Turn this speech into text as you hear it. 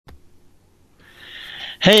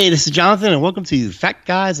Hey, this is Jonathan, and welcome to Fat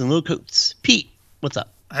Guys and Little Coats. Pete, what's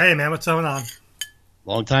up? Hey man, what's going on?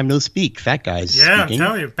 Long time no speak. Fat Guys Yeah, I'm speaking.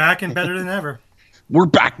 telling you, back and better than ever. We're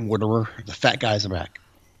back, Mortimer. The Fat Guys are back.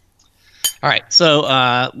 All right,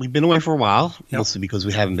 so we've been away for a while, mostly because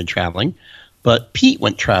we haven't been traveling. But Pete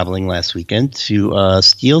went traveling last weekend to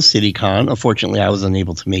Steel City Con. Unfortunately, I was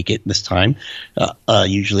unable to make it this time.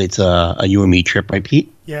 Usually it's a you and me trip, right,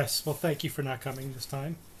 Pete? Yes, well, thank you for not coming this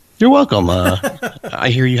time. You're welcome. I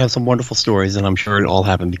hear you have some wonderful stories, and I'm sure it all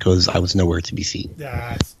happened because I was nowhere to be seen.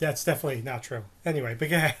 Yeah, that's definitely not true. Anyway,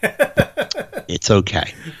 but yeah. It's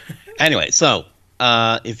okay. Anyway, so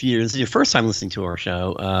if this is your first time listening to our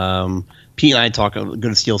show, Pete and I go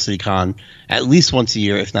to Steel City Con at least once a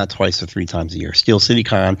year, if not twice or three times a year. Steel City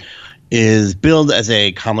Con is billed as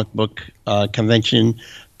a comic book convention,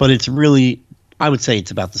 but it's really, I would say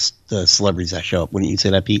it's about the celebrities that show up. Wouldn't you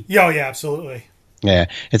say that, Pete? Yeah, yeah, absolutely. Yeah,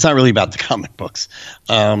 it's not really about the comic books.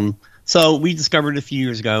 So we discovered a few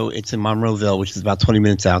years ago. It's in Monroeville, which is about 20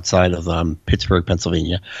 minutes outside of Pittsburgh,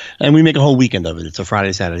 Pennsylvania. And we make a whole weekend of it. It's a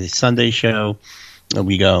Friday, Saturday, Sunday show. And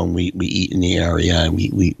we go and we eat in the area, and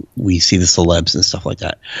we see the celebs and stuff like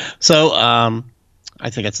that. So I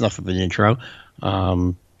think that's enough of an intro.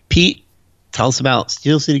 Pete, tell us about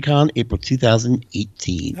Steel City Con, April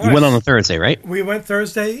 2018. You went on a Thursday, right? We went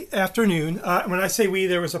Thursday afternoon. When I say we,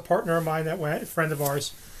 there was a partner of mine that went, a friend of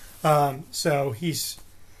ours. So he's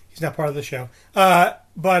not part of the show.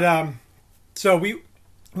 So we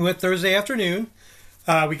went Thursday afternoon.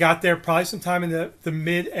 We got there probably sometime in the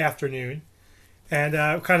mid-afternoon. And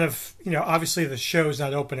kind of, obviously the show's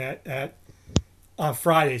not open on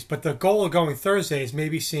Fridays, but the goal of going Thursday is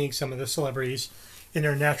maybe seeing some of the celebrities in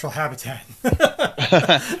their natural habitat.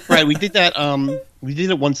 Right, we did that. We did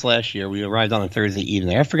it once last year. We arrived on a Thursday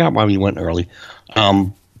evening. I forgot why we went early.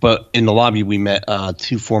 But in the lobby, we met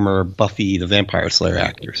two former Buffy the Vampire Slayer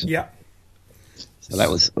actors. Yeah. So that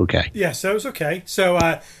was okay. Yeah, so it was okay.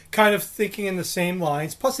 So kind of thinking in the same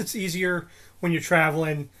lines. Plus, it's easier when you're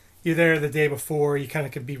traveling. You're there the day before. You kind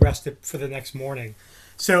of can be rested for the next morning.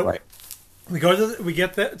 So right. we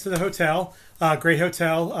get to the hotel. Great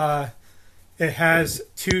hotel. It has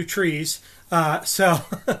two trees. So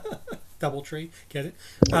double tree. Get it?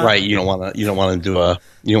 Right. You don't want to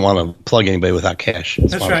plug anybody without cash.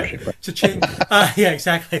 That's right. Yeah,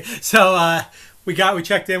 exactly. So we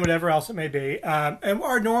checked in, whatever else it may be. And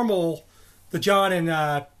our the John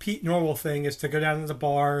and Pete normal thing is to go down to the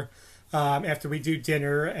bar after we do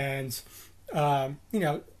dinner and hang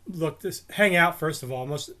out first of all,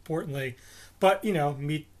 most importantly, but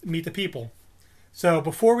meet the people. So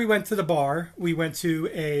before we went to the bar, we went to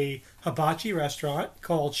a hibachi restaurant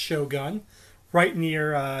called Shogun, right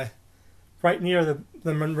near the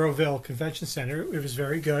Monroeville Convention Center. It was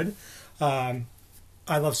very good. I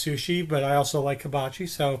love sushi, but I also like hibachi,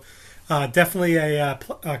 so definitely a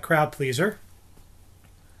crowd pleaser.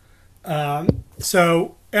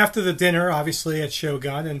 So after the dinner, obviously at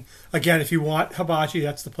Shogun, and again, if you want hibachi,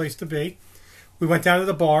 that's the place to be. We went down to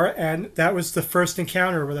the bar, and that was the first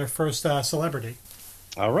encounter with our first celebrity.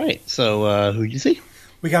 All right. So who did you see?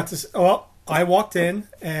 We got this. Well, I walked in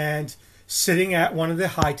and sitting at one of the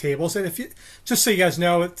high tables, and just so you guys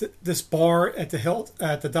know, this bar at the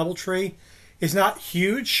DoubleTree is not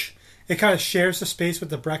huge. It kind of shares the space with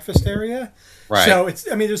the breakfast area. Right. So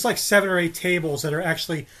there's like 7 or 8 tables that are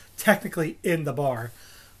actually technically in the bar.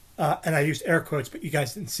 And I used air quotes, but you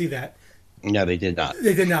guys didn't see that. No, they did not.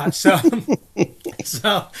 They did not. So, don't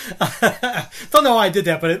know why I did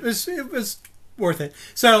that, but it was worth it.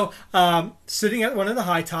 So, sitting at one of the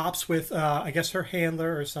high tops with, I guess her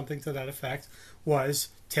handler or something to that effect, was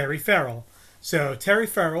Terry Farrell. So, Terry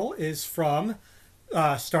Farrell is from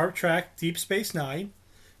Star Trek Deep Space Nine.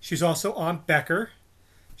 She's also on Becker.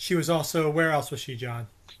 She was also, where else was she, John?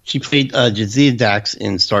 She played Jadzia Dax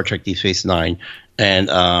in Star Trek Deep Space Nine, and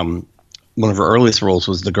one of her earliest roles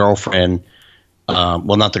was the girlfriend.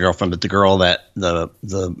 Well, not the girlfriend, but the girl that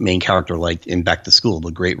the main character liked in Back to School, the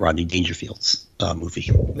great Rodney Dangerfield's movie.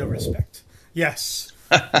 No respect. Yes.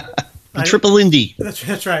 Triple Indy.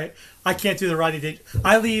 That's right. I can't do the Rodney Dangerfield.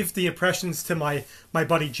 I leave the impressions to my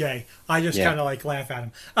buddy Jay. I just kind of laugh at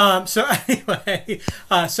him. So anyway,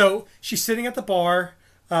 so she's sitting at the bar.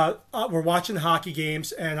 We're watching the hockey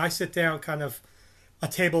games, and I sit down kind of a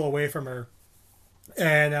table away from her.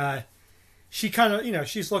 And she kind of,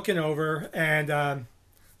 she's looking over. And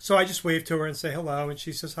so I just wave to her and say hello. And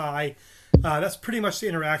she says hi. That's pretty much the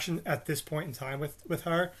interaction at this point in time with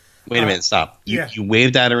her. Wait a minute, stop. You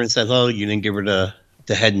waved at her and said hello. You didn't give her the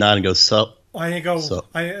head nod and go, sup? I didn't go, so.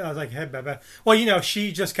 I was like, hey, blah. Well,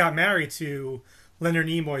 she just got married to Leonard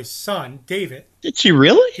Nimoy's son, David. Did she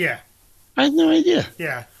really? Yeah. I had no idea.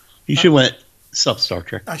 Yeah. You should went sub Star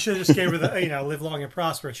Trek. I should have just gave her the, live long and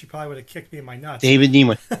prosper. She probably would have kicked me in my nuts. David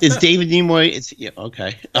Nimoy. Is David Nimoy? It's yeah,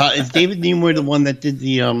 okay. Is David Nimoy the one that did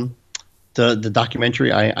the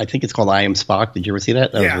documentary? I think it's called I Am Spock. Did you ever see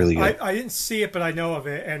that? That was really good. I didn't see it, but I know of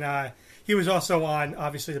it, and he was also on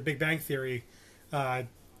obviously the Big Bang Theory,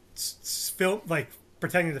 film like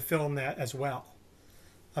pretending to film that as well.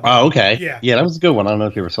 Oh, okay. Yeah, that was a good one. I don't know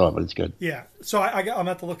if you ever saw it, but it's good. Yeah, so I'm gonna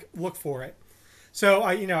have to look for it. So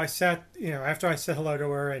I sat, after I said hello to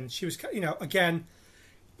her, and she was, again,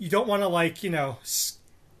 you don't want to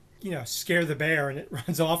scare the bear and it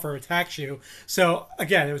runs off or attacks you. So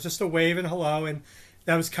again, it was just a wave and hello, and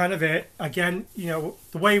that was kind of it. Again, the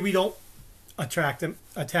way we don't attack them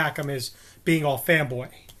is being all fanboy.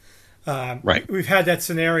 Right. We've had that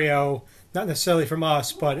scenario, not necessarily from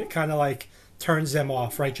us, but it kind of like turns them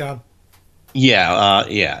off, right, John? Yeah,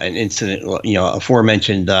 an incident.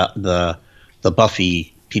 Aforementioned the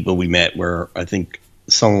Buffy people we met, where I think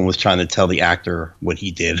someone was trying to tell the actor what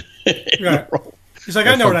he did. Right. He's like,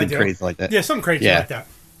 I know what I do. Crazy like that. Yeah, something crazy like that.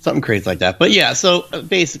 Something crazy like that. But yeah, so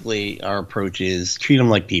basically our approach is treat them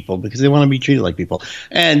like people because they want to be treated like people.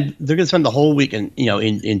 And they're going to spend the whole weekend,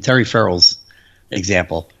 in Terry Farrell's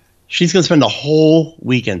example, she's going to spend the whole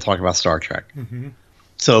weekend talking about Star Trek. Mm-hmm.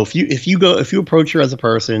 So if you approach her as a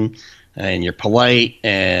person and you're polite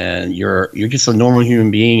and you're just a normal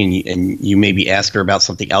human being and you maybe ask her about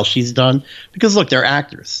something else she's done, because look, they're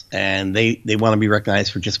actors and they want to be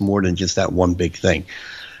recognized for just more than just that one big thing.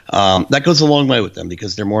 That goes a long way with them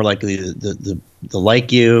because they're more likely to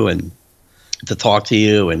like you and to talk to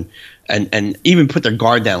you and even put their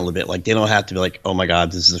guard down a little bit. Like they don't have to be like, oh my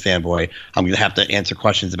God, this is a fanboy. I'm going to have to answer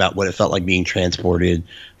questions about what it felt like being transported,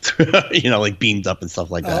 like beamed up and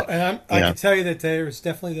stuff like that. And I can tell you that there's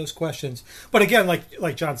definitely those questions. But again,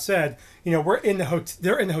 like John said, we're in the hotel.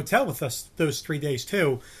 They're in the hotel with us those 3 days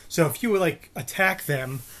too. So if you would attack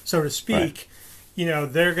them, so to speak, right.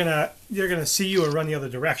 They're gonna see you and run the other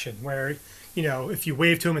direction. Where if you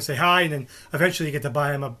wave to them and say hi, and then eventually you get to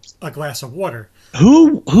buy them a glass of water.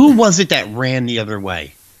 Who was it that ran the other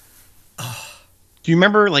way? Do you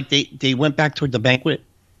remember? Like they went back toward the banquet.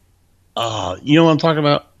 You know what I'm talking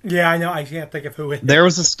about? Yeah, I know. I can't think of who it. There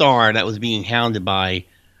was a star that was being hounded by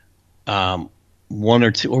one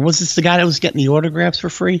or two, or was this the guy that was getting the autographs for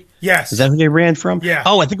free? Yes. Is that who they ran from? Yeah.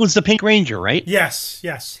 Oh, I think it was the Pink Ranger, right? Yes,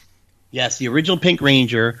 the original Pink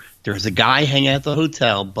Ranger. There was a guy hanging at the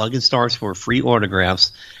hotel, bugging stars for free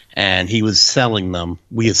autographs, and he was selling them.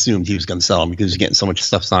 We assumed he was going to sell them because he was getting so much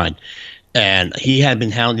stuff signed. And he had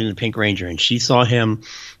been hounding the Pink Ranger, and she saw him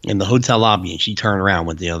in the hotel lobby, and she turned around,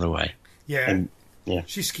 went the other way. Yeah. And, yeah.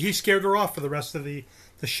 He scared her off for the rest of the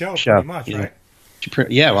show, pretty much, right?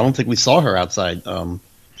 Well, I don't think we saw her outside the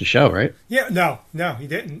show, right? Yeah, no, he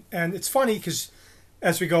didn't. And it's funny because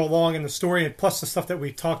as we go along in the story, and plus the stuff that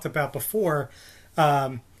we talked about before,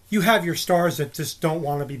 you have your stars that just don't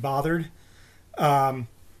want to be bothered. And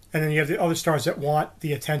then you have the other stars that want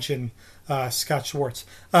the attention, Scott Schwartz.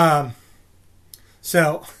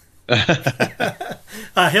 So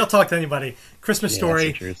he'll talk to anybody. Christmas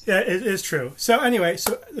Story it is true. So anyway,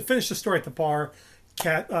 to finish the story at the bar,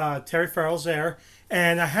 Terry Farrell's there,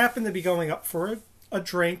 and I happen to be going up for a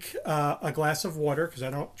drink, a glass of water, because I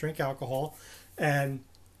don't drink alcohol, and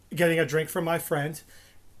getting a drink from my friend,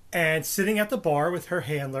 and sitting at the bar with her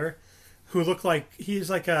handler, who looked like he's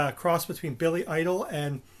like a cross between Billy Idol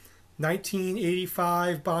and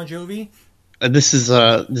 1985 Bon Jovi. This is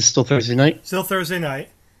still Thursday night? Still Thursday night.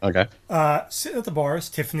 Okay. Sitting at the bar is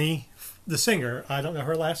Tiffany, the singer. I don't know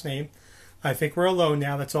her last name. I think we're alone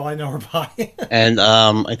now. That's all I know her by. And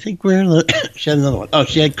I think she had another one. Oh,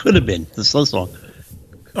 could have been the slow song.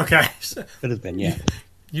 Okay. Could have been, yeah.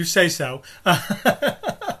 You say so.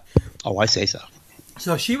 Oh, I say so.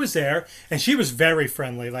 So she was there, and she was very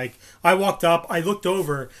friendly. Like, I walked up, I looked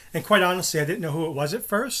over, and quite honestly, I didn't know who it was at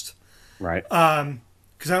first. Right.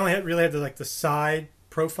 Because I only really had the side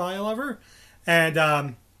profile of her.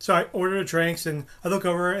 And so I ordered her drinks, and I look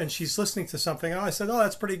over, and she's listening to something. I said, oh,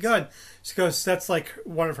 that's pretty good. She goes, that's like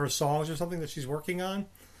one of her songs or something that she's working on.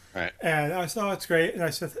 Right. And I said, oh, that's great. And I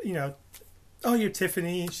said, oh, you're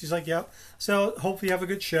Tiffany. She's like, yep. So hopefully you have a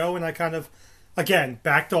good show. And I kind of, again,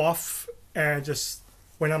 backed off and just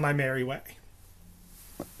went on my merry way.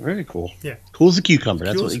 Very cool. Yeah. Cool as a cucumber.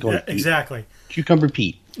 That's what you call it. Yeah, exactly. Cucumber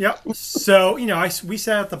Pete. Yep. So, we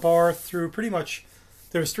sat at the bar through pretty much,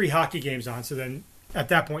 there was 3 hockey games on. So then at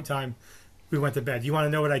that point in time, we went to bed. You want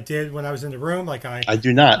to know what I did when I was in the room? I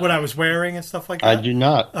do not. What I was wearing and stuff like that? I do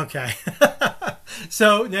not. Okay.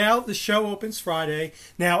 So now the show opens Friday.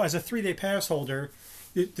 Now, as a 3-day pass holder,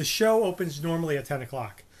 the show opens normally at 10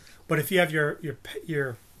 o'clock. But if you have your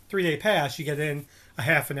 3-day pass, you get in a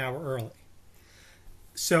half an hour early.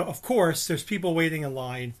 So of course, there's people waiting in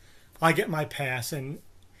line. I get my pass, and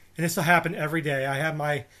this will happen every day. I have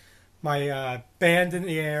my band in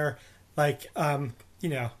the air, like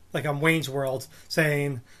like I'm Wayne's World,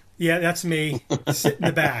 saying, "Yeah, that's me." Sit in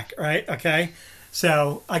the back, right? Okay.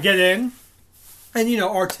 So I get in, and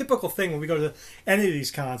our typical thing when we go to any of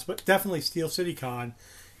these cons, but definitely Steel City Con,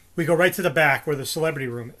 we go right to the back where the celebrity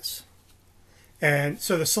room is. And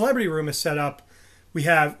so the celebrity room is set up. We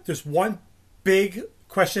have there's one big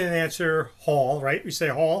question and answer hall, right? We say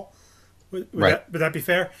hall. Would that be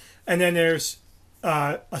fair? And then there's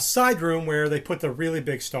a side room where they put the really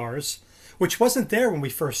big stars, which wasn't there when we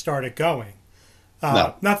first started going.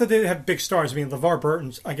 No. Not that they have big stars. I mean, LeVar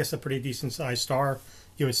Burton's, I guess, a pretty decent sized star,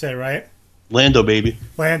 you would say, right? Lando, baby.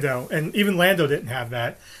 Lando. And even Lando didn't have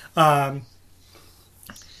that.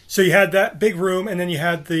 So you had that big room, and then you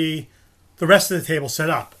had the rest of the table set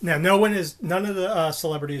up. Now, none of the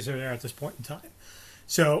celebrities are there at this point in time.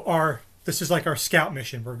 So this is like our scout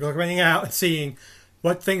mission. We're going out and seeing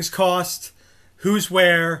what things cost, who's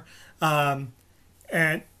where,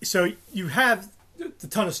 and so you have a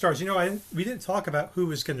ton of stars. We didn't talk about who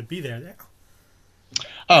was going to be there now.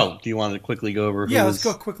 Oh, do you want to quickly go over? Let's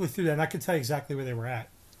go quickly through that, and I can tell you exactly where they were at.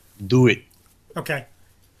 Do it. Okay.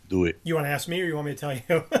 Do it. You want to ask me, or you want me to tell you?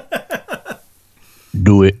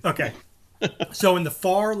 Do it. Okay. So in the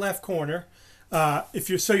far left corner, if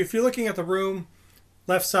you're looking at the room,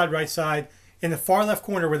 left side, right side, in the far left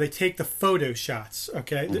corner where they take the photo shots.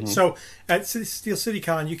 Okay. Mm-hmm. So at Steel City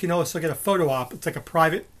Con, you can also get a photo op. It's like a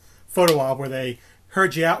private photo op where they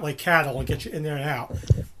herd you out like cattle and get you in there and out.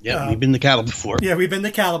 Yeah, we've been to cattle before. Yeah, we've been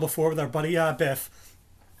to cattle before with our buddy Biff.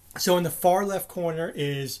 So in the far left corner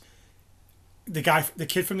is the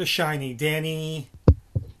kid from The Shining, Danny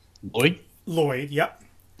Lloyd. Yep.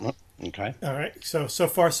 Oh, okay. All right. So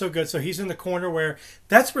far so good. So he's in the corner where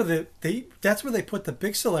that's where they put the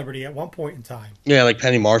big celebrity at one point in time. Yeah, like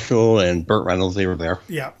Penny Marshall and Burt Reynolds, they were there.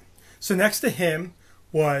 Yeah. So next to him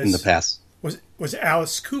was in the past was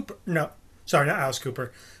Alice Cooper. No, sorry, not Alice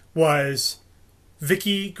Cooper. Was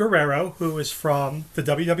Vicky Guerrero, who is from the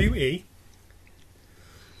WWE.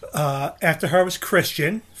 After her was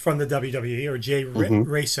Christian from the WWE, or Jay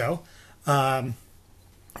Raso.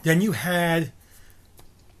 Then you had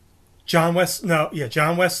John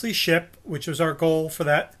Wesley Shipp, which was our goal for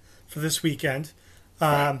this weekend.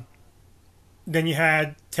 Then you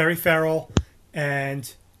had Terry Farrell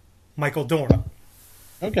and Michael Dorn.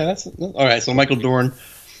 Okay, that's all right. So Michael Dorn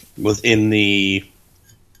was in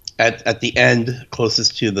at the end,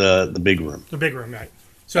 closest to the big room. The big room, right?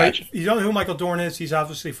 So gotcha. You don't know who Michael Dorn is. He's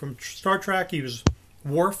obviously from Star Trek. He was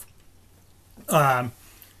Worf.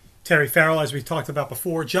 Terry Farrell, as we talked about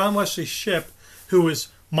before. John Wesley Shipp, who was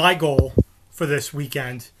my goal for this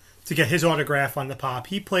weekend to get his autograph on the pop.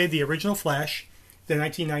 He played the original Flash, the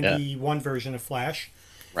 1991 version of Flash.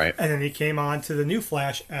 Right. And then he came on to the new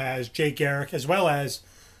Flash as Jay Garrick, as well as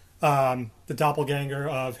the doppelganger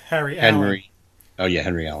of Harry Allen. Oh, yeah,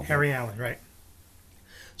 Henry Allen. Harry Allen, right.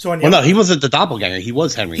 So no, he wasn't the doppelganger. He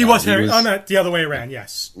was Henry Allen. Was Harry. I'm at the other way around,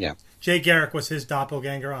 yes. Yeah. Jay Garrick was his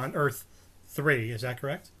doppelganger on Earth 3, is that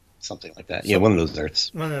correct? Something like that. Yeah, one of those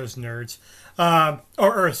nerds. One of those nerds.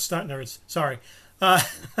 Or Earths, not nerds. Sorry.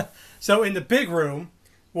 So in the big room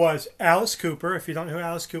was Alice Cooper. If you don't know who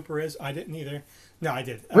Alice Cooper is, I didn't either. No, I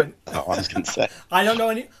did. I was going to say. I don't know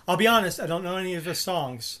any. I'll be honest. I don't know any of his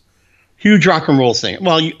songs. Huge rock and roll singer.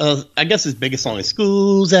 Well, I guess his biggest song is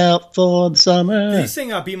 "School's Out for the Summer." Did he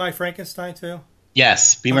sing "Be My Frankenstein" too?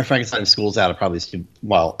 Yes, "Be My Frankenstein" and "School's Out" are probably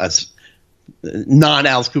as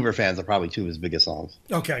non-Alice Cooper fans are probably two of his biggest songs.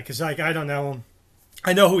 Okay, because I don't know him.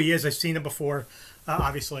 I know who he is. I've seen him before,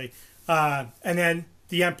 obviously. And then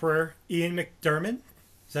the Emperor, Ian McDiarmid.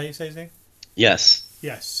 Is that how you say his name? Yes.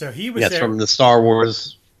 Yes. So he was there. from the Star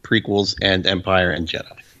Wars prequels and Empire and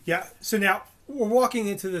Jedi. Yeah. So now we're walking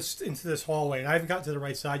into this hallway, and I haven't gotten to the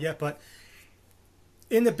right side yet, but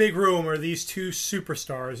in the big room are these two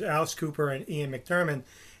superstars, Alice Cooper and Ian McDiarmid,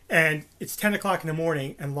 and it's 10 o'clock in the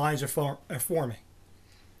morning, and lines are forming.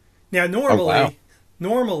 Now,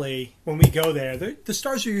 normally when we go there, the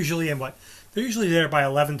stars are usually in what? They're usually there by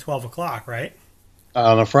 11, 12 o'clock, right?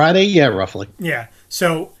 On a Friday? Yeah, roughly. Yeah.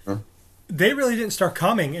 So they really didn't start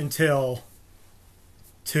coming until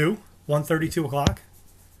 1:30, 2 o'clock.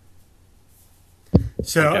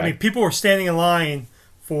 So, okay. I mean, people were standing in line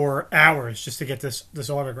for hours just to get this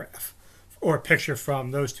autograph or a picture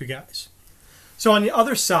from those two guys. So on the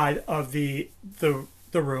other side of the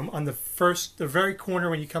room, on the very corner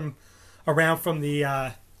when you come around from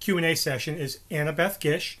the Q&A session, is Annabeth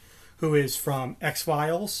Gish, who is from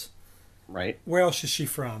X-Files, Right. Where else is she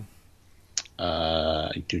from?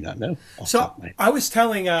 I do not know. So I was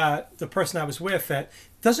telling the person I was with that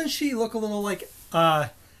doesn't she look a little like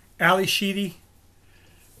Ali Sheedy?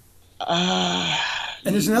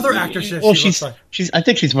 And there's another actress that well, she looks like. I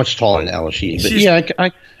think she's much taller than Alice Sheedy, but yeah,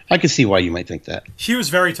 I can see why you might think that. She was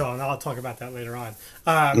very tall, and I'll talk about that later on.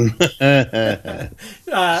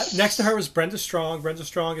 Next to her was Brenda Strong. Brenda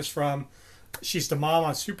Strong is she's the mom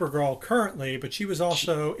on Supergirl currently, but she was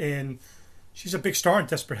also she's a big star in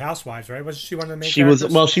Desperate Housewives, right? Wasn't she one of the main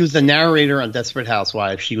characters? She was the narrator on Desperate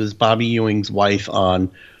Housewives. She was Bobby Ewing's wife on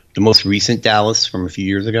the most recent Dallas from a few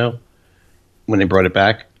years ago when they brought it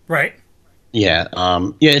back. Right. Yeah.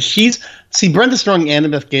 Brenda Strong and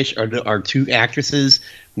Annabeth Gish are two actresses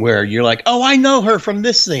where you're like, oh, I know her from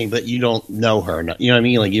this thing, but you don't know her. You know what I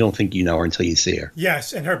mean? Like, you don't think you know her until you see her.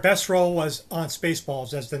 Yes, and her best role was on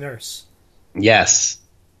Spaceballs as the nurse. Yes.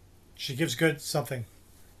 She gives good something.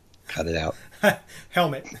 Cut it out.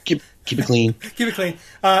 Helmet. Keep it clean. Keep it clean.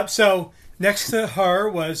 So next to her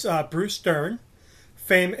was Bruce Dern.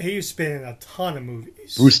 He's been in a ton of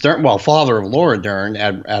movies. Bruce Dern, father of Laura Dern,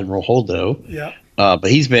 Admiral Holdo. Yeah. But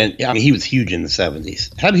he was huge in the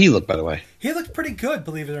 70s. How did he look, by the way? He looked pretty good,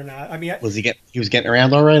 believe it or not. I mean, he was getting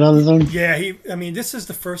around all right on his own? Yeah, this is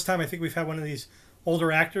the first time I think we've had one of these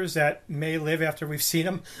older actors that may live after we've seen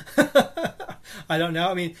him. I don't know.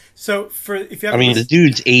 I mean, the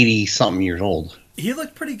dude's 80-something years old. He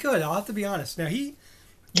looked pretty good, I'll have to be honest. Now,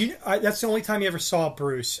 that's the only time you ever saw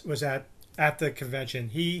Bruce was at the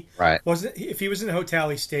convention. If he was in a hotel,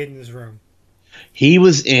 he stayed in his room. He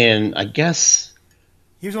was in, I guess...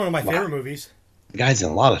 He was one of my favorite movies. The guy's in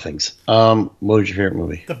a lot of things. What was your favorite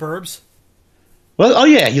movie? The Burbs. Well, oh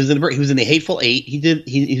yeah, he was in the Hateful Eight. He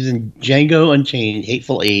was in Django Unchained,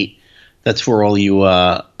 Hateful Eight. That's for all you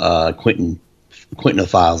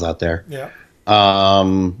Quentinophiles out there. Yeah.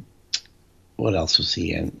 What else was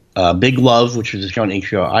he in? Big Love, which was a show on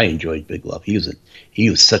HBO. I enjoyed Big Love. He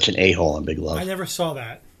was such an a-hole in Big Love. I never saw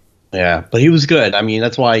that. Yeah, but he was good. I mean,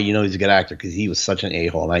 that's why he's a good actor, because he was such an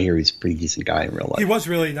a-hole, and I hear he's a pretty decent guy in real life. He was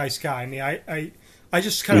really a nice guy. I mean, I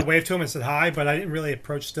just kind of waved to him and said hi, but I didn't really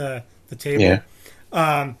approach the table. Yeah.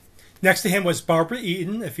 Next to him was Barbara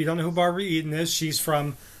Eden. If you don't know who Barbara Eden is, she's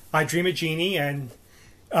from I Dream of Jeannie, and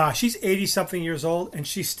she's 80-something years old, and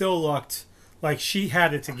she still looked like she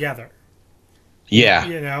had it together.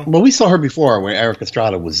 Yeah. Well, we saw her before when Eric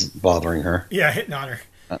Estrada was bothering her. Yeah, hitting on her.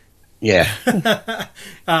 Yeah.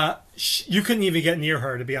 You couldn't even get near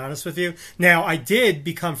her, to be honest with you. Now, I did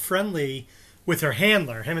become friendly with her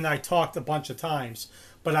handler. Him and I talked a bunch of times,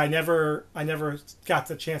 but I never got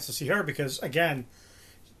the chance to see her because, again,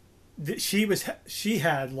 she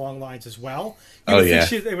had long lines as well.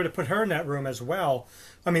 They would have put her in that room as well.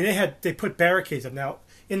 I mean, they put barricades up. Now,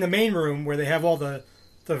 in the main room where they have all the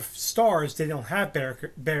stars, they don't have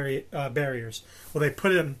barriers. Well, they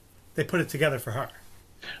put it together for her.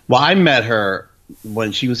 Well, I met her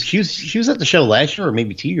when she was at the show last year or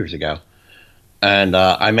maybe 2 years ago, and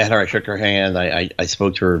I met her. I shook her hand. I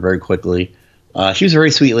spoke to her very quickly. She was a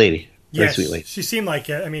very sweet lady. Very sweet lady. She seemed like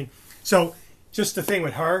it. I mean, so just the thing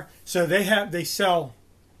with her. So they sell,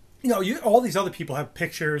 all these other people have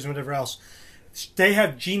pictures and whatever else. They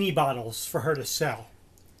have genie bottles for her to sell,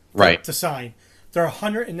 right? To sign. They're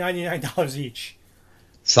 $199 each.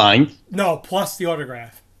 Signed? No, plus the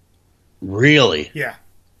autograph. Really? Yeah.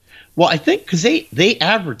 Well, I think because they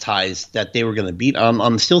advertised that they were going to be on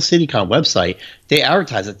the Steel CityCon website. They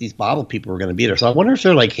advertised that these bottle people were going to be there. So I wonder if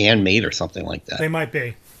they're like handmade or something like that. They might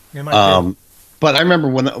be. But I remember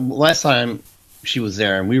when last time she was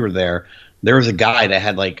there and we were there, there was a guy that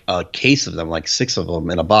had like a case of them, like 6 of them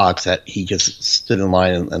in a box that he just stood in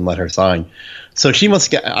line and let her sign. So she must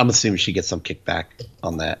get. I'm assuming she gets some kickback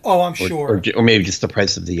on that. Oh, I'm sure. Or maybe just the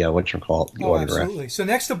price of the whatchamacallit. Oh, absolutely. So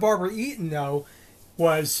next to Barbara Eaton, though,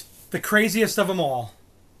 was the craziest of them all,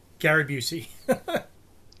 Gary Busey.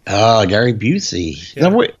 Gary Busey. Yeah.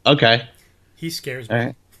 No, okay. He scares me. All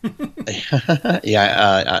right.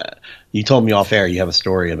 Yeah. You told me off air you have a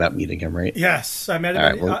story about meeting him, right? Yes, I met him.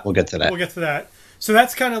 All right, we'll get to that. We'll get to that. So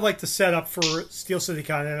that's kind of like the setup for Steel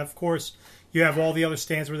CityCon, and of course, you have all the other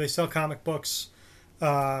stands where they sell comic books.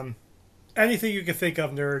 Anything you can think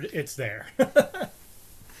of, nerd, it's there.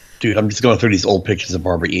 Dude, I'm just going through these old pictures of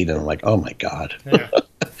Barbara Eden. I'm like, oh my god, yeah.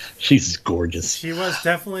 She's gorgeous. She was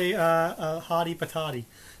definitely a hottie patati.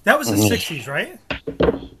 That was the '60s, right?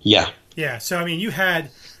 Yeah. Yeah. So I mean, you had,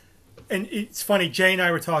 and it's funny. Jay and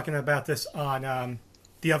I were talking about this on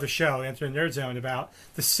the other show, Enter the Nerd Zone, about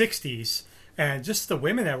the '60s and just the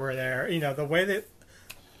women that were there. The way that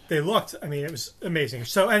they looked. I mean, it was amazing.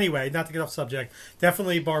 So anyway, not to get off subject,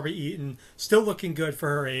 definitely Barbara Eaton, still looking good for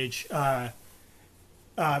her age.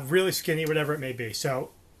 Really skinny, whatever it may be. So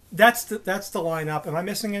that's the lineup. Am I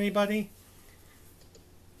missing anybody?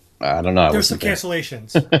 I don't know. There's some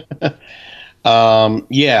cancellations.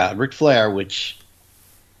 Yeah, Ric Flair, which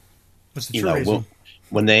What's the true reason?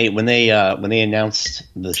 When they announced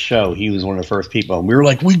the show, he was one of the first people, and we were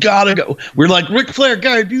like, we gotta go. We're like, Ric Flair,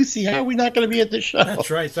 Gary Busey, how are we not going to be at this show?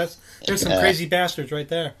 That's right. There's some crazy bastards right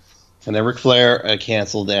there. And then Ric Flair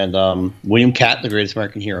canceled, and William Catt, the Greatest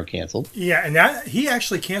American Hero, canceled. Yeah, and that he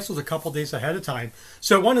actually canceled a couple days ahead of time.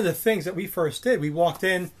 So one of the things that we first did, we walked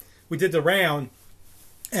in, we did the round,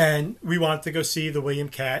 and we wanted to go see the William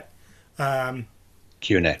Catt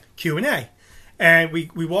Q&A. And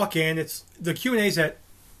we walk in. It's the Q&A's at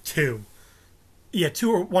 2. Yeah,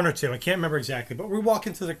 2 or 1 or 2. I can't remember exactly. But we walk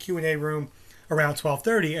into the Q&A room around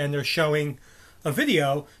 12:30, and they're showing a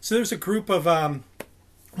video. So there's a group of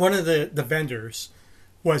one of the vendors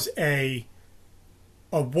was a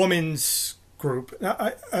woman's group.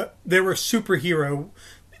 They were superhero.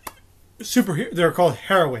 They're called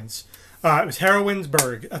heroines. It was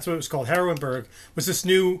Heroinsburg. That's what it was called. Heroinburg was this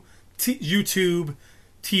new YouTube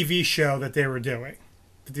TV show that they were doing.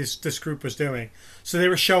 This group was doing. So they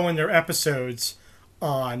were showing their episodes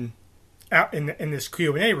out in this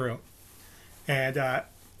Q&A room, and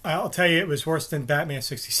I'll tell you, it was worse than Batman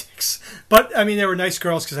 '66. But I mean, they were nice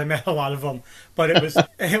girls because I met a lot of them. But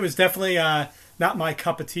it was definitely not my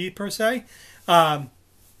cup of tea per se.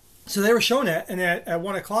 So they were showing it, and at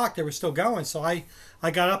 1 o'clock they were still going. So I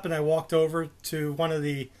got up and I walked over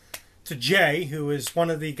to Jay, who is one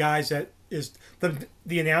of the guys that is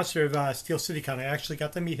the announcer of Steel City Con. I actually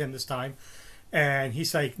got to meet him this time, and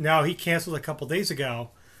he's like, no, he canceled a couple days ago,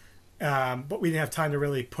 but we didn't have time to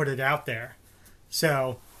really put it out there.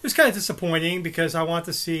 So it was kind of disappointing because I want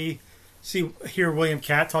to hear William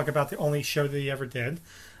Catt talk about the only show that he ever did,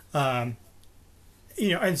 and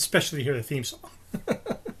especially hear the theme song.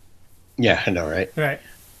 Yeah, I know, right? Right.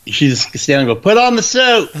 She just stand and go, put on the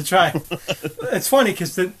suit. That's right. It's funny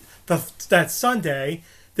because that Sunday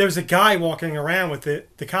there was a guy walking around with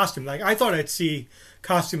the costume. Like I thought I'd see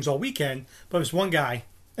costumes all weekend, but it was one guy,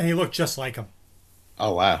 and he looked just like him.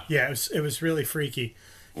 Oh wow! Yeah, it was really freaky.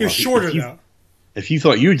 He was shorter though. If you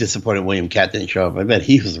thought you were disappointed William Catt didn't show up, I bet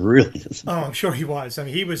he was really disappointed. Oh, I'm sure he was. I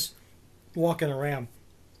mean, he was walking around.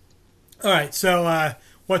 All right, so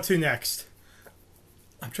what to next?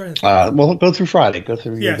 I'm trying to think. Well, go through Friday. Go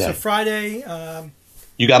through your day. So Friday.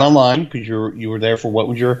 You got online because you were there for what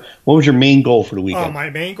was your main goal for the weekend? Oh,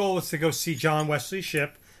 my main goal was to go see John Wesley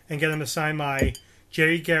Shipp and get him to sign my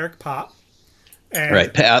Jerry Garrick pop. And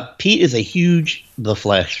right, Pete is a huge The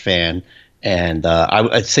Flash fan, and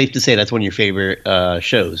it's safe to say that's one of your favorite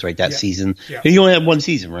shows, right? That season. Yeah. You only had one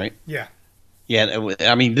season, right? Yeah. Yeah,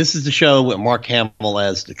 I mean, this is the show with Mark Hamill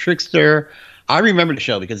as the Trickster. I remember the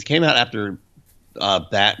show because it came out after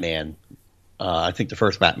Batman. I think the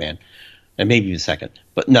first Batman. And maybe the second.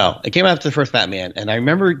 But no, it came after the first Batman. And I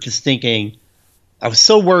remember just thinking, I was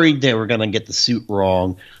so worried they were going to get the suit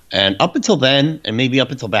wrong. And up until then, and maybe up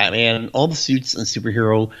until Batman, all the suits and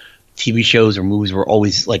superhero TV shows or movies were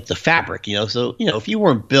always like the fabric, So, if you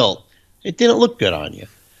weren't built, it didn't look good on you.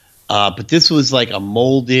 But this was like a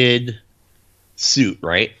molded suit,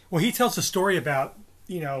 right? Well, he tells a story about,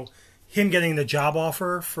 him getting the job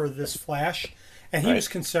offer for this Flash. And he was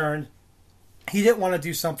concerned. He didn't want to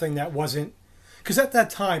do something that wasn't... Because at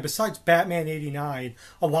that time, besides Batman '89,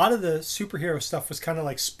 a lot of the superhero stuff was kind of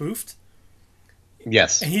like spoofed.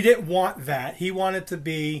 Yes. And he didn't want that. He wanted to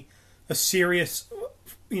be a serious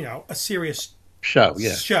show,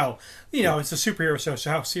 yeah. Show. It's a superhero show,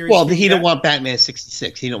 so how serious... Well, he didn't want Batman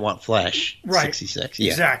 '66. He didn't want Flash '66.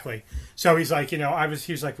 Yeah. Exactly. So he's like, he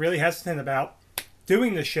was like really hesitant about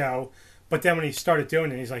doing the show, but then when he started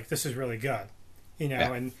doing it, he's like, this is really good.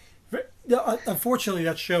 And... Unfortunately,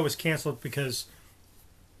 that show was canceled because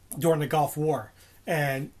during the Gulf War,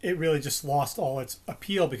 and it really just lost all its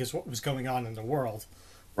appeal because of what was going on in the world,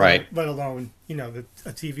 right? Let alone a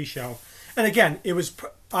TV show. And again, it was.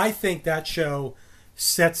 I think that show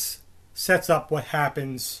sets up what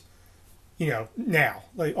happens, now,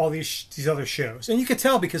 like all these other shows, and you could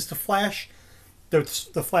tell because the Flash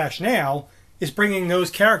now is bringing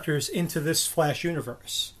those characters into this Flash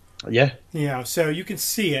universe. Yeah. So you can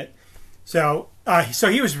see it. So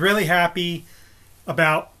he was really happy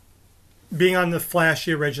about being on the Flash,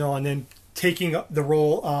 the original, and then taking the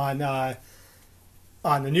role on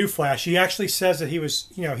the new Flash. He actually says that he was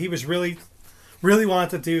really, really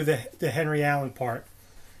wanted to do the Henry Allen part,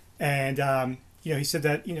 and he said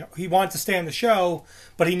that he wanted to stay on the show,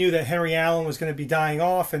 but he knew that Henry Allen was going to be dying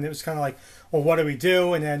off, and it was kind of like, well, what do we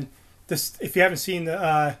do? And then this, if you haven't seen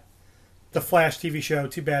the Flash TV show,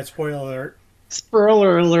 too bad, spoiler alert.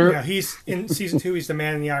 Spoiler alert. He's in season 2. He's the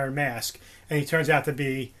Man in the Iron Mask, and he turns out to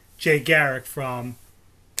be Jay Garrick from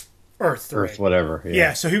Earth 3. Earth, whatever.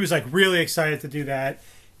 Yeah. So he was like really excited to do that.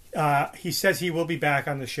 He says he will be back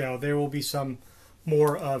on the show. There will be some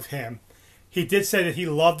more of him. He did say that he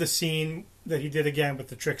loved the scene that he did again with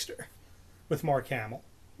the Trickster, with Mark Hamill.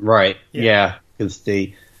 Right. Yeah. Because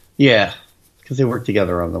they worked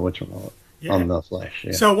together on the on the Flash.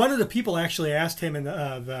 Yeah. So one of the people actually asked him in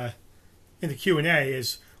the Q&A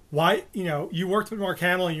is, why, you worked with Mark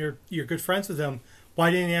Hamill and you're good friends with him. Why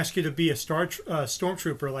didn't he ask you to be a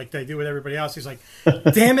stormtrooper like they do with everybody else? He's like,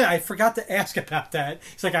 damn it, I forgot to ask about that.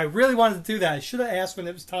 He's like, I really wanted to do that. I should have asked when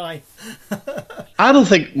it was time. I don't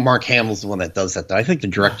think Mark Hamill's the one that does that, though. I think the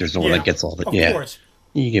director's the one that gets all the... Of course.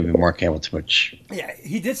 You give me Mark Hamill too much. Yeah,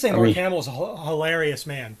 he did say Mark Hamill's a hilarious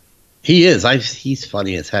man. He is. He's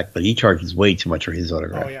funny as heck, but he charges way too much for his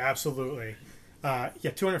autograph. Oh, yeah, absolutely.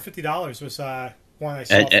 $250 was one I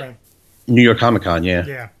saw for him. New York Comic Con,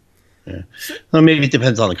 yeah. Yeah. Well, maybe it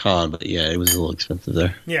depends on the con, but yeah, it was a little expensive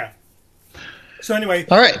there. Yeah. So anyway.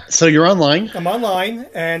 All right. So you're online. I'm online,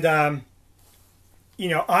 and I'm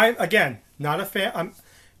again not a fan.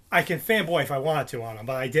 I can fanboy if I wanted to on them,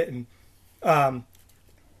 but I didn't.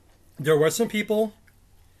 There were some people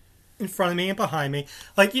in front of me and behind me,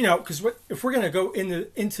 because if we're gonna go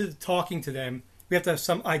into talking to them, we have to have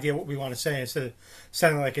some idea what we want to say instead of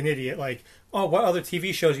sounding like an idiot. Like, oh, what other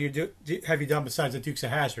TV shows have you done besides the Dukes of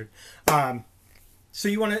Hazzard? So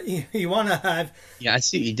you want to have? Yeah, I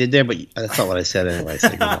see what you did there, but that's not what I said anyway. So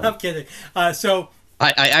I'm kidding. So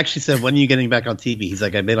I actually said, when are you getting back on TV? He's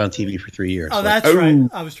like, I've been on TV for 3 years. Oh, that's right.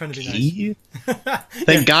 I was trying to be nice.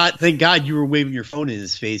 Thank God you were waving your phone in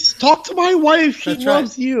his face. Talk to my wife. She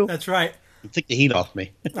loves you. That's right. You took the heat off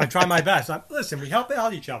me. I try my best. Listen, we help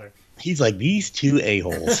out each other. He's like, these two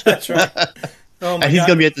a-holes. That's right. Oh my and he's God.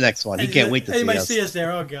 going to be at the next one. He can't wait to see us. He might see us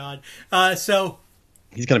there. Oh, God. So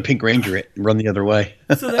he's going to Pink Ranger it and run the other way.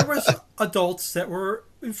 So there was adults that were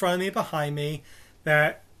in front of me, behind me,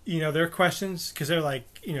 that, their questions, because they're like,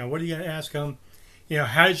 what are you going to ask them?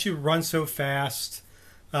 How did you run so fast?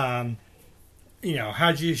 How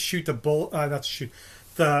did you shoot the bullet? Not shoot.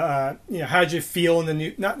 How did you feel in the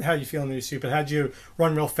new, not how you feel in the new suit, but how did you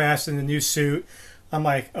run real fast in the new suit? I'm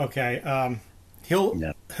like, okay, he'll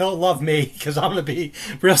love me because I'm going to be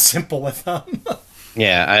real simple with him.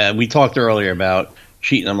 Yeah, we talked earlier about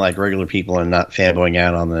treating them like regular people and not fanboying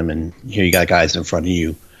out on them. And here you got guys in front of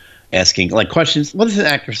you asking questions. What is an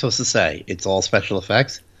actor supposed to say? It's all special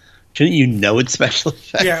effects. Shouldn't you know it's special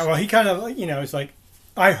effects? Yeah, well, he kind of, it's like,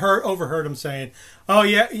 I overheard him saying, oh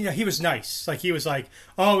yeah, he was nice. Like he was like,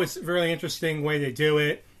 oh, it's a really interesting way they do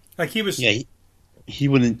it. Like he was. Yeah, he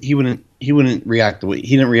wouldn't react the way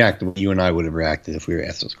he didn't react the way you and I would have reacted if we were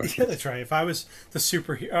asked those questions. Yeah, that's right. If I was the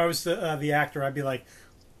superhero, I was the actor, I'd be like,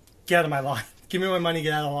 get out of my line. Give me my money,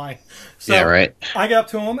 get out of the line. So yeah, right. I got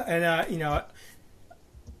up to him and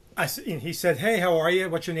he said, hey, how are you?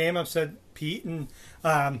 What's your name? I said Pete, and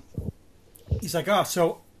he's like, oh,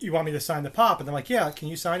 so you want me to sign the pop? And I'm like, yeah, can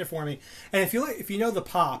you sign it for me? And if you know the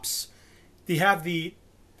pops, they have the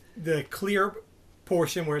clear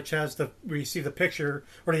portion where it has where you see the picture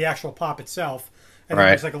or the actual pop itself, and then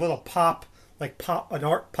there's like a little pop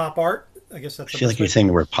art. I guess that's. I feel like you're saying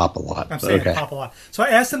the word pop a lot. I'm saying pop a lot. So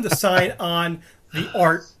I asked him to sign on the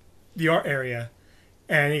art area,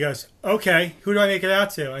 and he goes, "Okay, who do I make it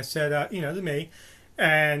out to?" I said, to me,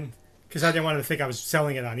 and because I didn't want him to think I was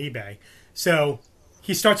selling it on eBay, so.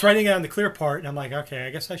 He starts writing it on the clear part, and I'm like, okay, I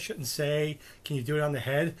guess I shouldn't say, can you do it on the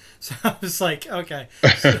head? So I was like, okay.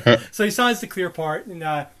 So he signs the clear part, and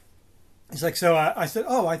he's like, so I said,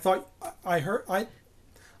 oh, I thought,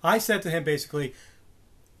 I said to him basically,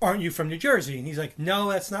 aren't you from New Jersey? And he's like, no,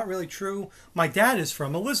 that's not really true. My dad is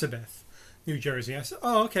from Elizabeth, New Jersey. I said,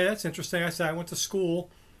 oh, okay, that's interesting. I said, I went to school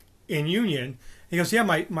in Union. He goes, yeah,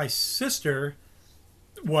 my sister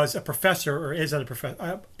was a professor, or is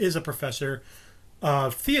a professor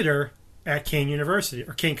of theater at Kane University,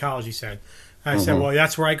 or Kane College, he said. And I said, well,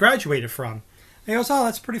 that's where I graduated from. And he goes, oh,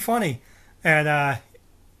 that's pretty funny. And,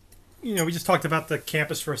 we just talked about the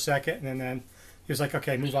campus for a second, and then he was like,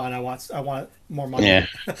 okay, move on. I want more money. Yeah,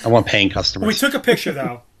 I want paying customers. We took a picture,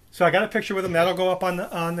 though. So I got a picture with him. That'll go up on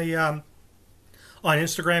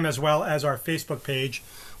Instagram as well as our Facebook page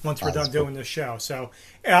once we're done doing this show. So,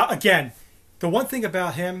 again, the one thing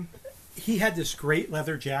about him, he had this great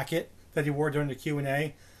leather jacket that he wore during the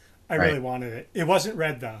Q&A. I really wanted it. It wasn't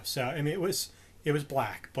red, though. So, I mean, it was it was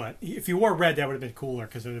black. But if you wore red, that would have been cooler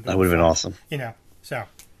because it would have been That would have been fun, awesome. you know.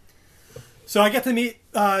 So I get to meet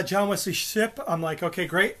John Wesley Shipp. I'm like, okay,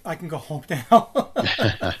 great. I can go home now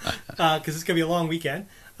because it's gonna be a long weekend.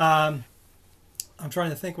 I'm trying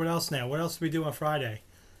to think what else now. What else did we do on Friday?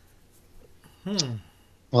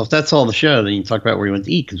 Well, if that's all the show, then you can talk about where you went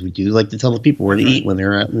to eat, because we do like to tell the people where to eat when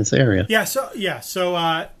they're out in this area. Yeah. So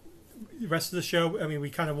the rest of the show, I mean, we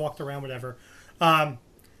kind of walked around, whatever.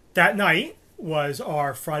 That night was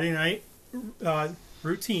our Friday night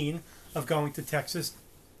routine of going to Texas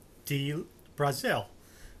de Brazil,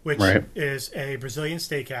 which is a Brazilian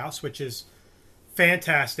steakhouse, which is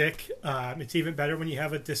fantastic. It's even better when you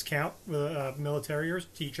have a discount with a military or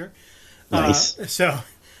teacher. Nice.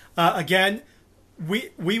 Again,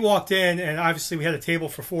 we walked in, and obviously we had a table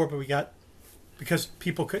for 4, but because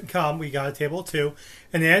people couldn't come, we got a table of 2,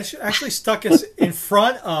 and they actually stuck us in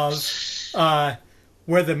front of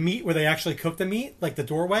where they actually cook the meat, like the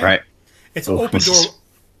doorway. Right. It's open door.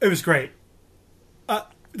 It was great.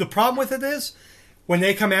 The problem with it is when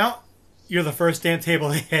they come out, you're the first damn table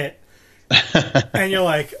they hit, and you're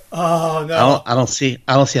like, oh no. I don't see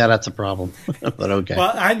how that's a problem, but okay.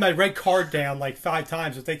 Well, I had my red card down like 5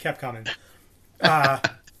 times, but they kept coming. They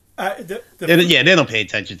don't pay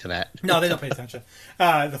attention to that. No, they don't pay attention.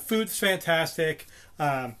 The food's fantastic.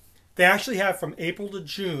 They actually have from April to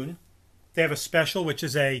June. They have a special, which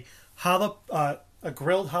is a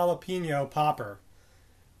grilled jalapeno popper,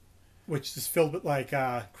 which is filled with like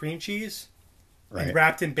cream cheese and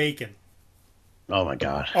wrapped in bacon. Oh my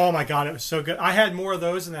god! Oh my god! It was so good. I had more of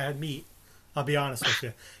those than I had meat. I'll be honest with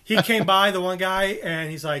you. He came by, the one guy,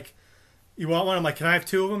 and he's like, "You want one?" I'm like, "Can I have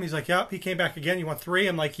 2 of them?" He's like, "Yep." He came back again. "You want 3?"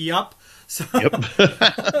 I'm like, "Yup." So yep.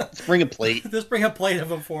 Let's bring a plate. Just bring a plate of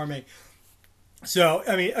them for me. So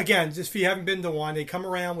I mean, again, just if you haven't been to one, they come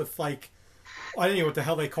around with like, I don't know what the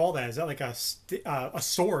hell they call that. Is that like a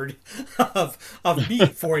sword of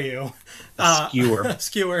meat for you? A skewer. A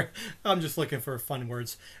skewer. I'm just looking for fun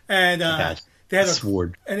words. And they have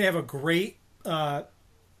sword. And they have a great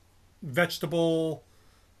vegetable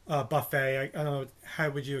buffet. I don't know, how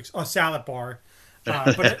would you salad bar.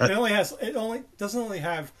 But it only doesn't only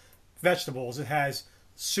have vegetables. It has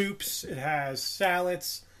soups. It has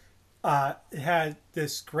salads. It had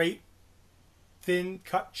this great thin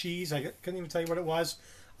cut cheese. I couldn't even tell you what it was.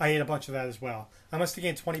 I ate a bunch of that as well. I must have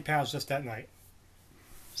gained 20 pounds just that night.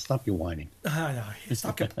 Stop your whining. No,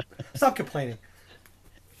 stop complaining.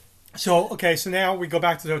 So now we go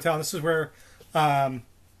back to the hotel. And this is where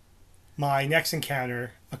my next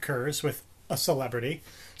encounter occurs with a celebrity.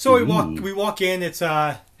 So we walk in. It's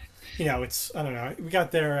it's, I don't know. We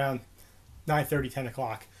got there around 9:30, 10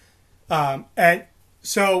 o'clock, and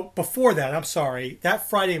so before that, I'm sorry, that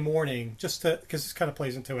Friday morning, just because this kind of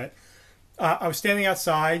plays into it, I was standing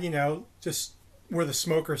outside, just where the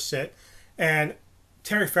smokers sit, and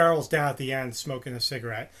Terry Farrell's down at the end smoking a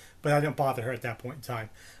cigarette, but I didn't bother her at that point in time.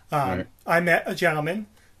 I met a gentleman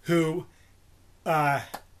who does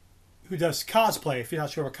cosplay. If you're not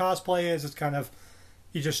sure what cosplay is, it's kind of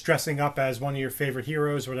you're just dressing up as one of your favorite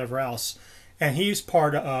heroes or whatever else. And he's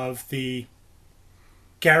part of the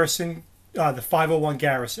Garrison, the 501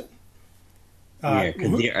 Garrison.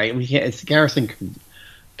 It's Garrison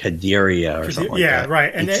Kaderia or something like that. Yeah,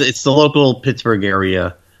 right. And it's the local Pittsburgh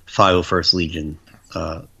area 501st Legion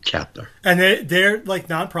chapter. And they're like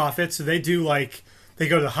nonprofits, so they do they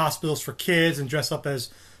go to hospitals for kids and dress up as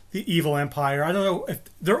the evil empire. I don't know if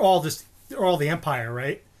they're all the empire,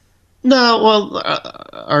 right? No, well,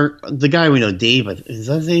 the guy we know, Dave, is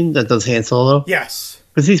that his name, that does Han Solo? Yes.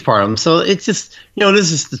 Because he's part of them. So it's just,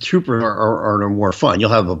 this is the troopers are more fun. You'll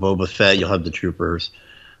have a Boba Fett, you'll have the troopers.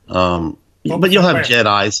 But you'll have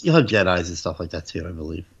Jedis. You'll have Jedis and stuff like that too, I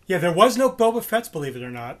believe. Yeah, there was no Boba Fett's, believe it or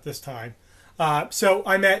not, this time. So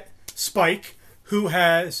I met Spike, who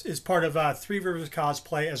is part of Three Rivers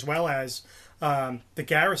Cosplay as well as the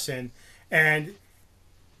Garrison. And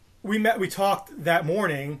we talked that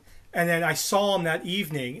morning, and then I saw him that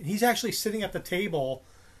evening. He's actually sitting at the table,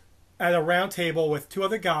 at a round table with 2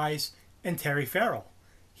 other guys and Terry Farrell.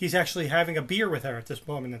 He's actually having a beer with her at this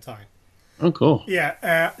moment in time. Oh, cool.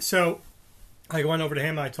 Yeah. So I went over to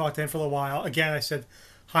him and I talked to him for a little while. Again, I said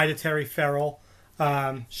hi to Terry Farrell.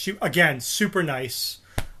 She, again, super nice.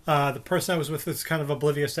 The person I was with was kind of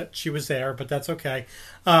oblivious that she was there, but that's okay.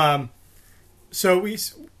 So we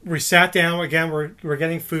sat down. Again, we're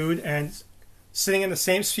getting food, and sitting in the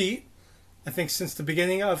same seat, I think since the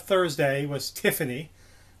beginning of Thursday, was Tiffany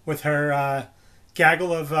with her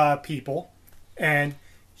gaggle of people. And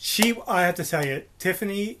I have to tell you,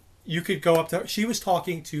 Tiffany, you could go up to her. She was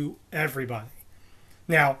talking to everybody.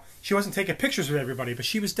 Now, she wasn't taking pictures with everybody, but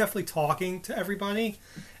she was definitely talking to everybody.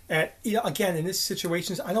 And again, in these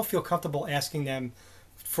situations, I don't feel comfortable asking them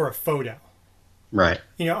for a photo. Right.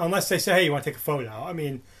 Unless they say, "Hey, you want to take a photo?" I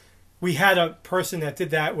mean, we had a person that did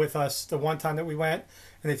that with us the one time that we went,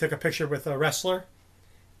 and they took a picture with a wrestler,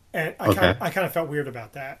 and I kind of felt weird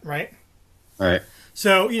about that, right? Right.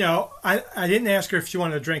 So I didn't ask her if she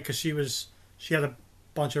wanted a drink because she had a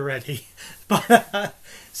bunch already, but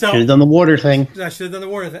so should have done the water thing. I should have done the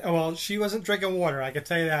water thing. Well, she wasn't drinking water. I can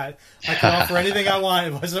tell you that. I could offer anything I want.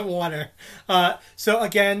 It wasn't water. So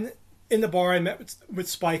again, in the bar, I met with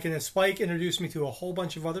Spike, and then Spike introduced me to a whole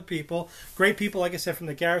bunch of other people. Great people, like I said, from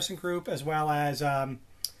the Garrison group, as well as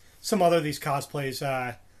some other of these cosplays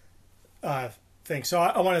things. So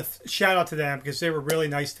I want to shout out to them because they were really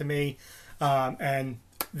nice to me, and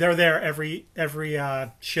they're there every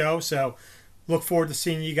show. So look forward to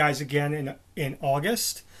seeing you guys again in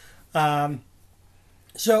August. So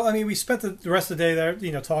I mean, we spent the rest of the day there,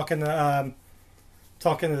 talking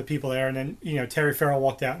to the people there, and then Terry Farrell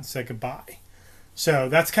walked out and said goodbye. So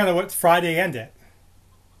that's kind of what Friday ended.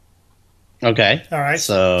 Okay. All right.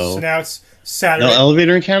 So now it's Saturday. No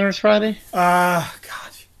elevator encounters Friday? God.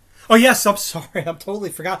 Oh yes, I'm sorry. I'm totally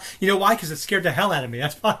forgot. You know why? Because it scared the hell out of me.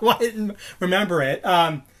 That's probably why I didn't remember it.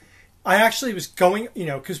 I actually was going,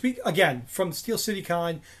 because we, again, from Steel City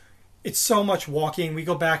Con, it's so much walking. We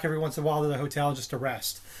go back every once in a while to the hotel just to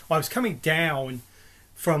rest. Well, I was coming down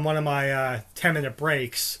from one of my 10-minute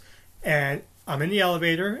breaks, and I'm in the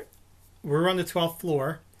elevator. We're on the 12th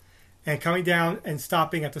floor, and coming down and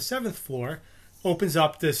stopping at the 7th floor opens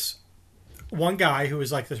up this one guy who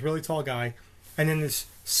is like this really tall guy, and then this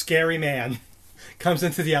scary man comes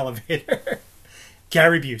into the elevator.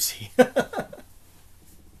 Gary Busey.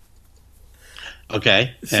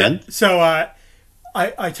 Okay. And? So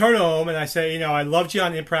I turn to him and I say, I loved you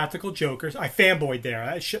on Impractical Jokers. I fanboyed there.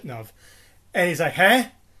 I shouldn't have. And he's like, huh?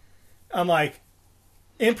 I'm like,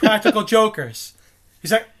 Impractical Jokers.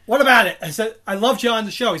 He's like, what about it? I said, I loved you on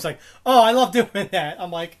the show. He's like, oh, I love doing that.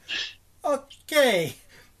 I'm like, okay.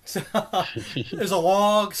 So there's a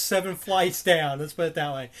long 7 flights down. Let's put it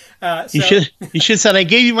that way. You should have said, I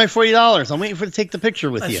gave you my $40. I'm waiting for to take the picture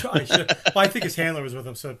with you. I think his handler was with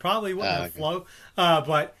him, so it probably wouldn't have flow.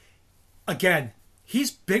 But again,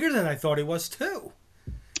 he's bigger than I thought he was too.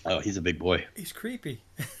 Oh, he's a big boy. He's creepy.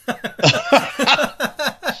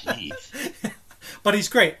 Jeez. But he's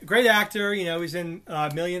great. Great actor. He's in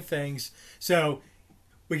a million things. So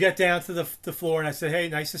we get down to the floor, and I said, hey,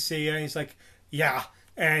 nice to see you. And he's like, yeah.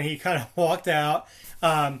 And he kind of walked out.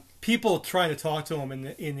 People trying to talk to him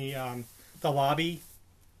in the lobby.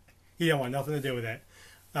 He didn't want nothing to do with it.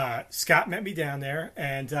 Scott met me down there,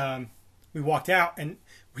 and we walked out, and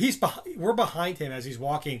we're behind him as he's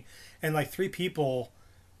walking, and like 3 people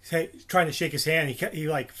trying to shake his hand. He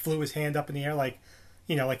like flew his hand up in the air like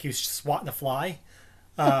he was swatting a fly.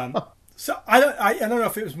 So I don't know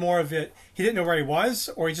if it was more of it he didn't know where he was,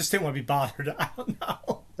 or he just didn't want to be bothered. I don't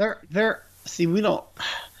know. See, we don't.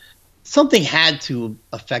 Something had to have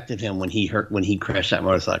affected him when he crashed that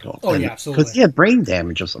motorcycle. Oh, yeah, absolutely. Because he had brain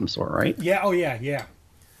damage of some sort, right? Yeah. Oh, yeah.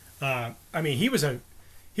 I mean, he was a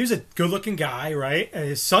good-looking guy, right? And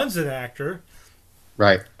his son's an actor,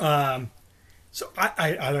 right? So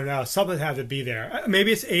I don't know. Something had to be there.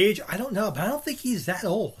 Maybe it's age. I don't know, but I don't think he's that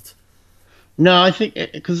old. No, I think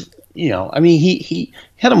because I mean, he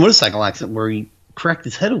had a motorcycle accident where he cracked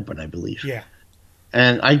his head open, I believe. Yeah.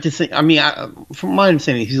 And I just think, from my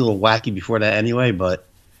understanding, he's a little wacky before that anyway, but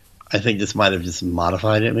I think this might have just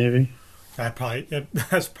modified it, maybe.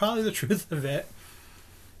 That's probably the truth of it.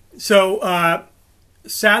 So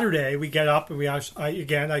Saturday we get up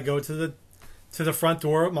and I go to the front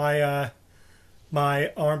door with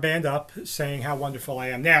my armband up, saying how wonderful I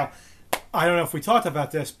am. Now, I don't know if we talked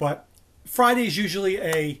about this, but Friday is usually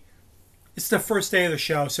it's the first day of the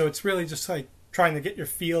show, so it's really just like trying to get your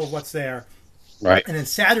feel of what's there. Right. And then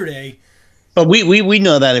Saturday. But we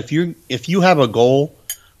know that if you have a goal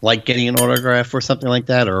like getting an autograph or something like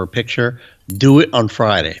that, or a picture, do it on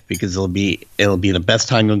Friday, because it'll be the best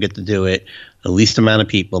time you'll get to do it. The least amount of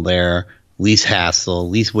people there, least hassle,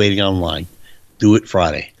 least waiting online. Do it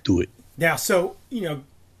Friday. Do it. Now, so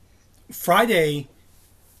Friday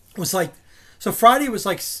was like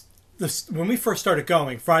when we first started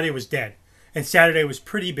going, Friday was dead, and Saturday was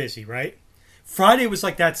pretty busy, right? Friday was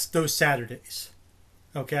like those Saturdays,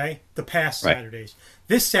 okay? The past right. Saturdays.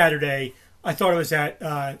 This Saturday, I thought it was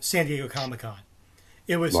at San Diego Comic-Con.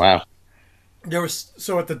 It was wow. There was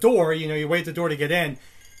so at the door, you wait at the door to get in,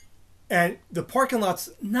 and the parking lot's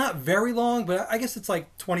not very long, but I guess it's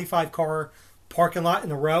like 25 car parking lot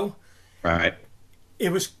in a row. Right.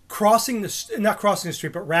 it was not crossing the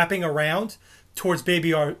street, but wrapping around towards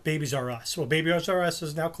Babies R Us. Well, Babies R Us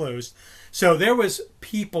is now closed, so there was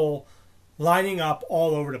people lining up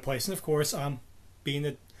all over the place, and of course, I'm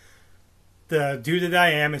being the dude that I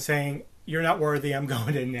am and saying, "You're not worthy. I'm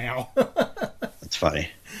going in now." That's funny.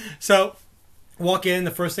 So, walk in.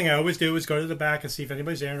 The first thing I always do is go to the back and see if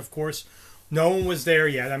anybody's there, and of course, no one was there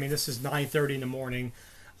yet. I mean, this is 9:30 in the morning.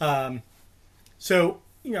 So,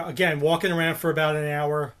 again, walking around for about an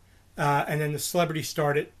hour, and then the celebrities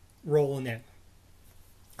started rolling in.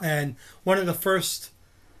 And one of the first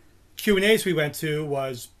Q&As we went to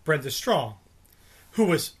was Brenda Strong, who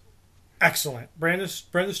was excellent. Brenda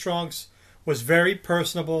Strong's was very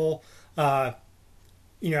personable. Again,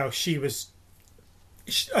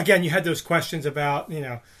 you had those questions about,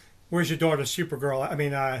 where's your daughter, Supergirl? I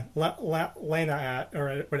mean, Lena at,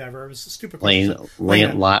 or whatever. It was a stupid question.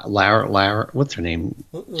 Lara, what's her name?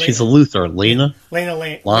 She's a Luther. Lana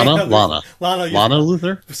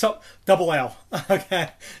Luther? So, double L. Okay.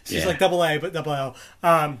 She's like double A, but double L.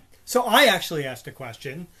 So I actually asked a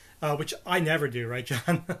question, which I never do, right,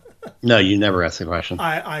 John? No, you never ask a question.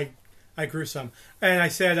 I grew some. And I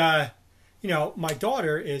said, my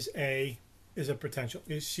daughter is a potential.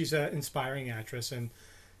 She's an inspiring actress, and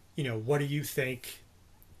what do you think?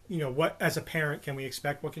 What as a parent can we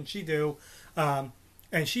expect? What can she do? And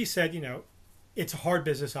she said, it's a hard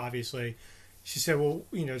business, obviously. She said, well,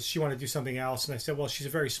 does she want to do something else? And I said, well, she's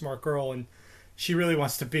a very smart girl, and she really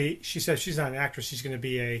wants to be. She said she's not an actress; she's going to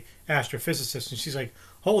be a astrophysicist. And she's like,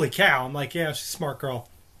 holy cow! I'm like, yeah, she's a smart girl.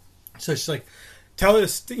 So she's like, tell her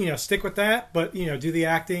to stick with that, but do the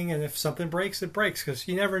acting, and if something breaks, it breaks, because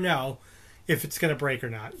you never know if it's going to break or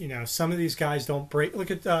not. Some of these guys don't break. Look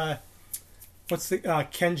at what's the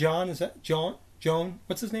Ken Jeong? Is that Joan?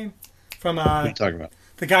 What's his name? From what are you talking about?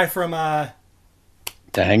 The guy from The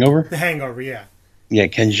Hangover. The Hangover, yeah. Yeah,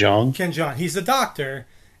 Ken Jeong. Ken Jeong. He's a doctor,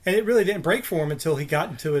 and it really didn't break for him until he got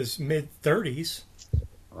into his mid-30s.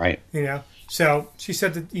 Right. So she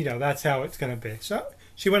said that that's how it's going to be. So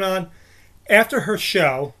she went on after her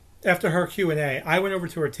show, after her Q&A. I went over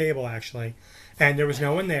to her table actually, and there was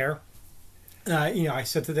no one there. I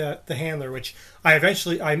said to the handler, which I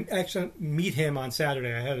actually meet him on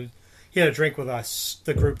Saturday. He had a drink with us,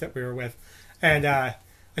 the group that we were with, and I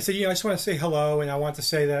said, I just want to say hello, and I want to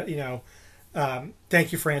say that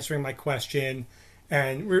thank you for answering my question.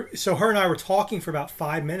 And so her and I were talking for about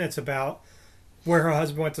 5 minutes about where her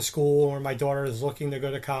husband went to school, or my daughter is looking to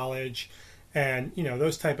go to college, and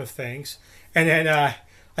those type of things. And then I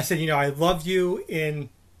said, I loved you in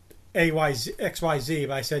XYZ,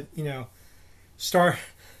 but I said,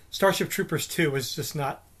 Starship Troopers 2 was just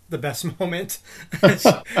not the best moment.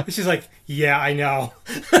 She's like, yeah, I know.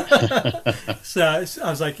 So I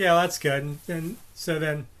was like, yeah, that's good. And so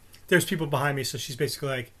then there's people behind me, so she's basically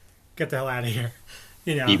like, get the hell out of here.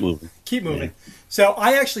 Keep moving. Yeah. So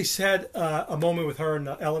I actually had a moment with her in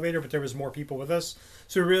the elevator, but there was more people with us,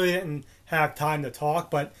 so we really didn't have time to talk.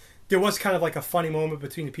 But there was kind of like a funny moment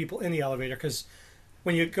between the people in the elevator, because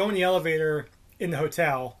when you go in the elevator in the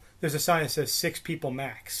hotel, there's a sign that says 6 people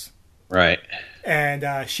max. Right.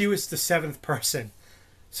 And she was the 7th person.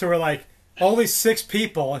 So we're like, only 6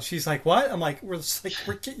 people. And she's like, what? I'm like, we're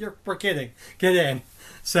kidding. Get in.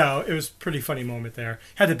 So it was a pretty funny moment there.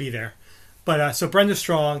 Had to be there. But so Brenda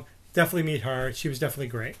Strong, definitely meet her. She was definitely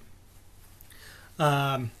great.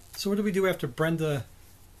 So what did we do after Brenda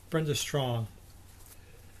Strong?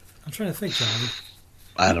 I'm trying to think, John.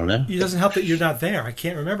 I don't know. It doesn't help that you're not there. I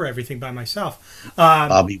can't remember everything by myself.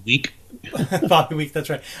 Bobby Week. Bobby Week, that's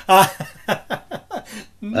right.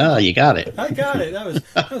 Oh, you got it. I got it. That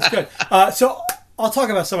was good. So I'll talk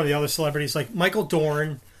about some of the other celebrities, like Michael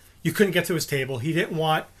Dorn. You couldn't get to his table. He didn't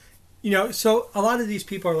want, So a lot of these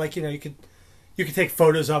people are like, you could take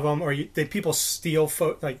photos of them, or people steal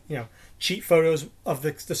cheat photos of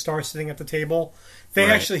the star sitting at the table.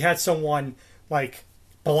 They actually had someone like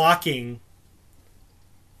blocking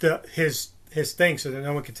his thing so that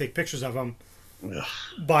no one could take pictures of him.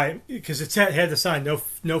 Because it had the sign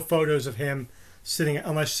no photos of him sitting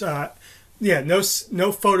unless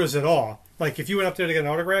no photos at all. Like if you went up there to get an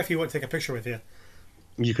autograph, he wouldn't take a picture with you.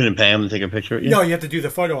 You couldn't pay him to take a picture with you? No, you have to do the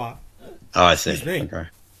photo op. Oh, I see. Okay.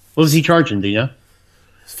 What was he charging? Do you know?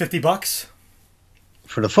 $50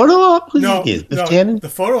 for the photo op. No,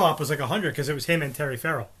 the photo op was like $100 because it was him and Terry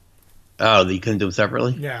Farrell. Oh, you couldn't do it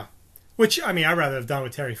separately? Yeah. Which, I mean, I'd rather have done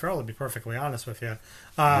with Terry Farrell, to be perfectly honest with you.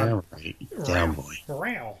 Yeah, right. Down boy.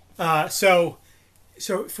 So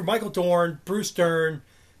for Michael Dorn, Bruce Dern,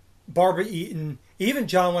 Barbara Eaton, even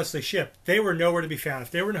John Wesley Shipp, they were nowhere to be found.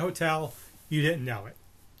 If they were in a hotel, you didn't know it.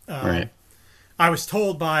 Right. I was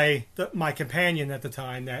told by my companion at the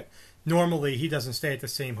time that normally he doesn't stay at the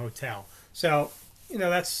same hotel. So,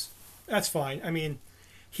 that's fine. I mean,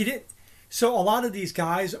 he didn't. So a lot of these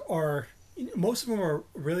guys are, most of them are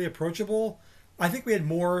really approachable. I think we had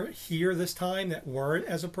more here this time that weren't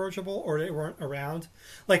as approachable or they weren't around.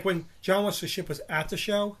 Like when John Wesley Shipp was at the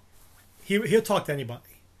show, he'll talk to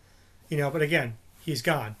anybody, but again, he's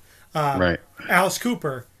gone. Right. Alice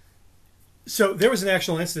Cooper. So there was an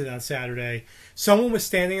actual incident on Saturday. Someone was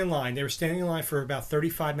standing in line. They were standing in line for about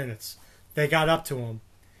 35 minutes. They got up to him,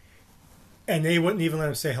 and they wouldn't even let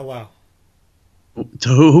him say hello. To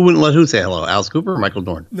who wouldn't let who say hello? Alice Cooper or Michael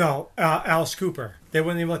Dorn? No, Alice Cooper. They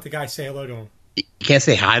wouldn't even let the guy say hello to him. You can't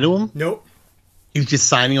say hi to him? Nope. He was just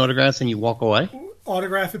signing autographs and you walk away?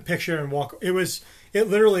 Autograph and picture and walk. It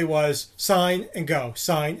literally was sign and go,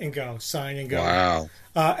 sign and go, sign and go. Wow.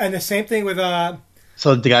 And the same thing with...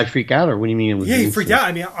 So did the guy freak out, or what do you mean? It was he freaked out.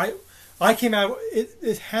 I mean, I came out...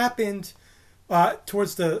 It happened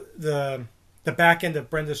towards the back end of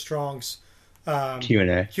Brenda Strong's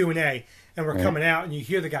Q&A. And we're coming out, and you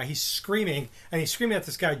hear the guy. He's screaming, and he's screaming at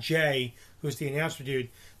this guy, Jay, who's the announcer dude,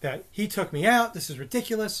 that he took me out. This is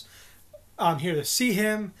ridiculous. I'm here to see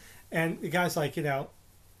him. And the guy's like,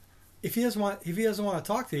 if he doesn't want to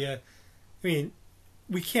talk to you, I mean,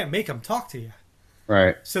 we can't make him talk to you.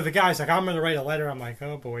 Right. So the guy's like, I'm going to write a letter. I'm like,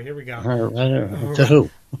 oh boy, here we go. To who?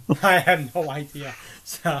 I have no idea.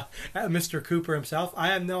 So Mr. Cooper himself, I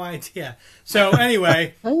have no idea. So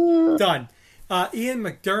anyway, done. Ian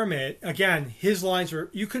McDermott, again, his lines were,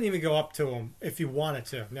 you couldn't even go up to him if you wanted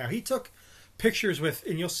to. Now, he took pictures with,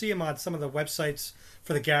 and you'll see him on some of the websites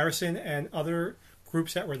for the Garrison and other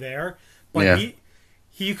groups that were there. But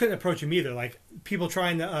you couldn't approach him either. Like, people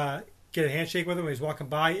trying to get a handshake with him when he was walking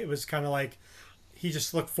by, it was kind of like he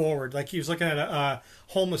just looked forward. Like he was looking at a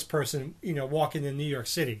homeless person, walking in New York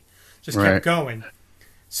City. Just kept going.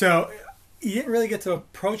 So you didn't really get to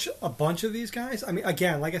approach a bunch of these guys. I mean,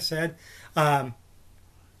 again, like I said... and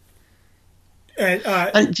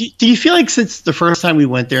do you feel like since the first time we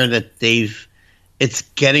went there that it's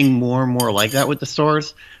getting more and more like that with the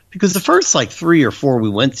stores? Because the first 3 or 4 we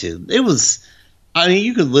went to, it was, I mean,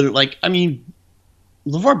 you could literally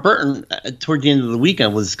LeVar Burton toward the end of the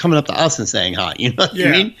weekend was coming up to us and saying hi. You know what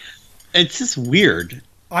I mean? It's just weird.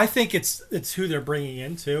 I think it's who they're bringing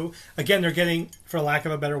in too. Again, they're getting, for lack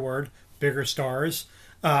of a better word, bigger stars.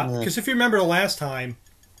 Because if you remember the last time.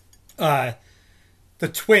 The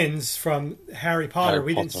twins from Harry Potter,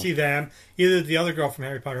 we didn't see them. Either the other girl from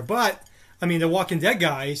Harry Potter. But, I mean, the Walking Dead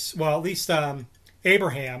guys, well, at least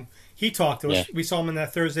Abraham, he talked to us. We saw him on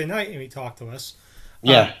that Thursday night, and he talked to us.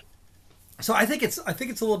 Yeah. So I think it's a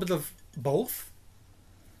little bit of both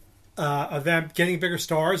of them getting bigger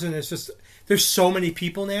stars, and it's just there's so many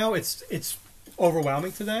people now. It's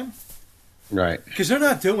overwhelming to them, right? Because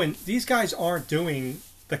these guys aren't doing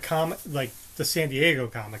the San Diego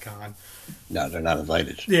Comic-Con. No, they're not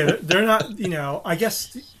invited. Yeah, they're not. I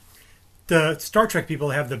guess the Star Trek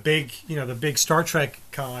people have the big Star Trek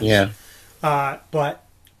cons. Yeah. But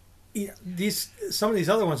some of these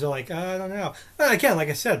other ones are like, I don't know. Again, like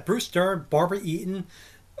I said, Bruce Dern, Barbara Eaton,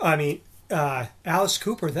 I mean, Alice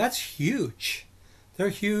Cooper. That's huge. They're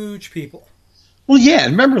huge people. Well, yeah.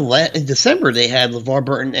 Remember in December they had LeVar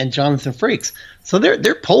Burton and Jonathan Frakes, so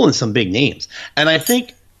they're pulling some big names, and I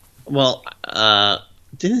think. Well,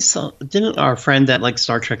 didn't our friend that likes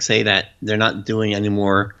Star Trek say that they're not doing any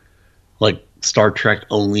more Star Trek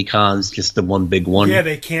only cons, just the one big one? Yeah,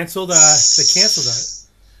 they canceled. That.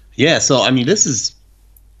 Yeah, so I mean, it's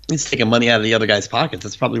taking money out of the other guys' pockets.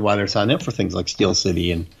 That's probably why they're signing up for things like Steel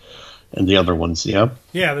City and the other ones. Yeah,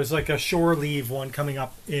 there's a Shore Leave one coming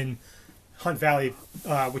up in Hunt Valley,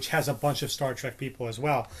 which has a bunch of Star Trek people as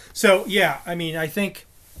well. So yeah, I mean, I think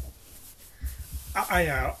I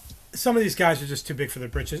know. Some of these guys are just too big for their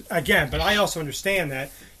britches. Again, but I also understand that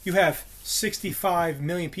you have 65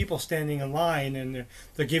 million people standing in line, and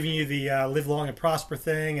they're giving you the live long and prosper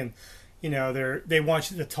thing, and they want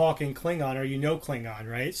you to talk in Klingon or Klingon,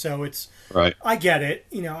 right? So it's right. I get it.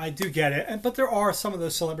 I do get it. But there are some of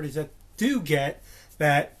those celebrities that do get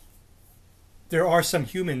that. There are some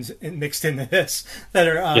humans mixed into this that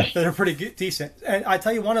are pretty decent. And I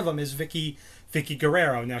tell you, one of them is Vicky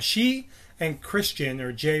Guerrero. Now she and Christian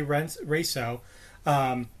or Jay Reso,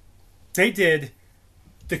 they did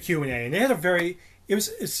the Q&A, and they had it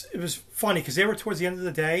was funny because they were towards the end of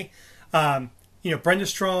the day. Brenda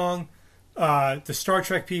Strong, the Star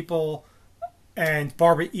Trek people, and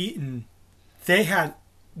Barbara Eaton, the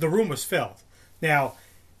room was filled. Now,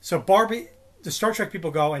 so the Star Trek people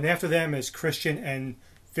go, and after them is Christian and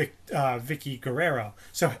Vicky Guerrero.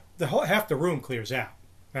 So half the room clears out,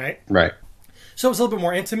 right? Right. So it was a little bit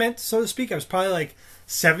more intimate, so to speak. I was probably like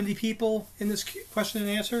 70 people in this question and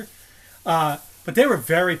answer. But they were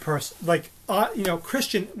very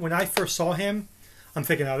Christian, when I first saw him, I'm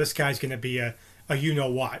thinking, oh, this guy's going to be a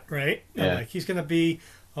you-know-what, right? Yeah. Like, he's going to be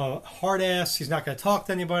a hard ass. He's not going to talk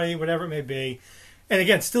to anybody, whatever it may be. And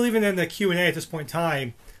again, still even in the Q&A at this point in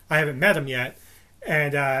time, I haven't met him yet.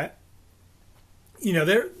 And,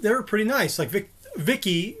 they're pretty nice. Like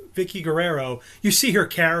Vicky Guerrero, you see her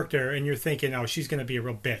character and you're thinking, oh, she's going to be a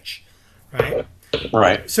real bitch, right?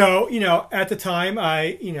 Right. So, at the time,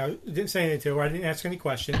 I, didn't say anything to her. I didn't ask any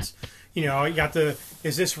questions. I got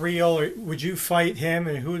is this real, or would you fight him,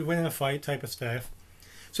 and who would win in a fight type of stuff.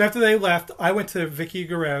 So after they left, I went to Vicky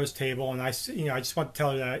Guerrero's table, and I just want to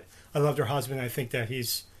tell her that I loved her husband. I think that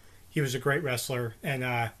he was a great wrestler.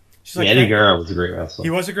 And she's like, Eddie Guerrero was a great wrestler. He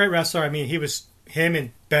was a great wrestler. I mean, him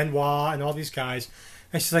and Benoit and all these guys.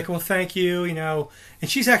 And she's like, well, thank you, And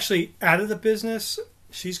she's actually out of the business.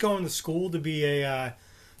 She's going to school to be a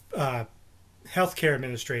healthcare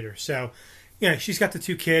administrator. So, she's got the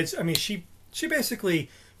 2 kids. I mean, she basically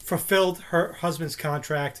fulfilled her husband's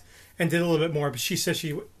contract and did a little bit more. But she said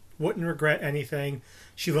she wouldn't regret anything.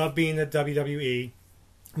 She loved being at WWE,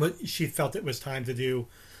 but she felt it was time to do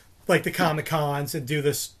like the Comic-Cons and do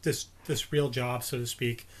this real job, so to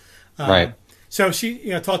speak. Right. So she,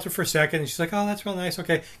 talked to her for a second, and she's like, "Oh, that's real nice.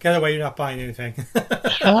 Okay, get away. You're not buying anything."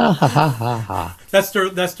 That's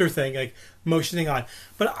their thing, like motioning on.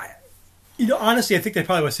 But honestly, I think they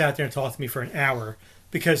probably would have sat there and talked to me for an hour,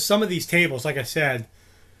 because some of these tables, like I said,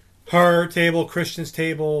 her table, Christian's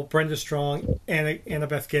table, Brenda Strong,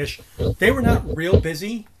 Annabeth Gish, they were not real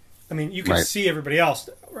busy. I mean, you could see everybody else,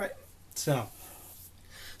 right? So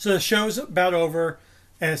the show's about over,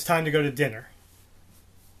 and it's time to go to dinner.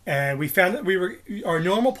 And we found that we were our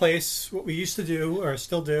normal place, what we used to do, or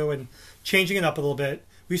still do, and changing it up a little bit.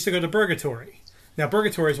 We used to go to Burgatory. Now,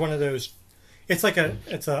 Burgatory is one of those. It's a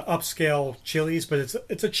upscale Chili's, but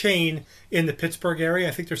it's a chain in the Pittsburgh area.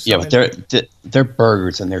 I think there's but their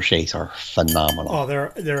burgers and their shakes are phenomenal. Oh,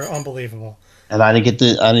 they're unbelievable. And I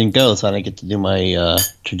didn't go, so I didn't get to do my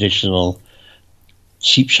traditional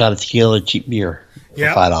cheap shot of tequila, cheap beer. For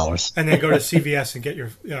 $5. And then go to CVS and get your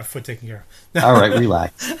foot taken care of. All right,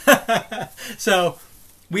 relax. So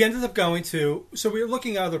we ended up going to. So we were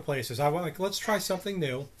looking at other places. I went let's try something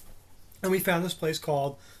new, and we found this place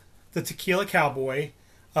called the Tequila Cowboy,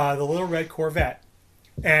 the Little Red Corvette,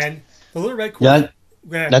 and the Little Red Corvette.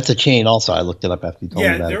 Yeah, that's a chain. Also, I looked it up after you told me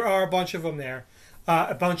that. Yeah, there are a bunch of them there.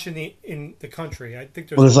 A bunch in the country. I think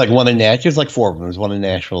there's like one in Nashville. There's like 4 of them. There's one in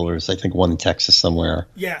Nashville. There's I think one in Texas somewhere.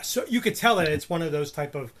 Yeah, so you could tell that it's one of those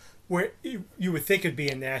type of where you would think it'd be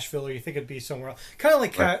in Nashville, or you think it'd be somewhere else. Kind of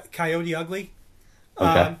like Coyote Ugly.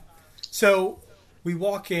 Okay. So we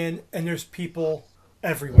walk in and there's people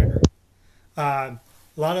everywhere. A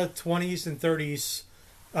lot of 20s and 30s,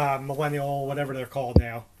 millennial, whatever they're called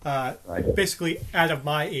now. Basically out of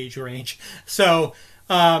my age range. So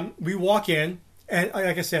we walk in. And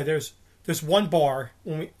like I said, there's one bar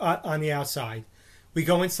on the outside. We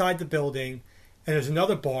go inside the building, and there's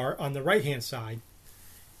another bar on the right-hand side.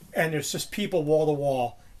 And there's just people wall to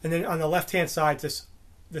wall. And then on the left-hand side,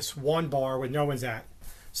 this one bar where no one's at.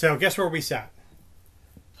 So guess where we sat?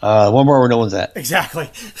 One bar where no one's at. Exactly.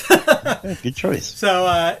 Good choice.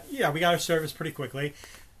 So, we got our service pretty quickly.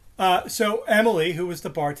 So Emily, who was the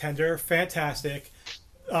bartender, fantastic.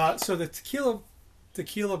 So the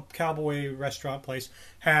Tequila Cowboy restaurant place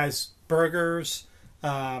has burgers.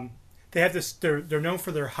 They have this. They're known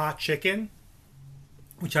for their hot chicken,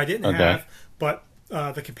 which I didn't have, but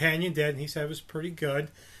the companion did, and he said it was pretty good.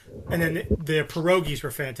 And then the pierogies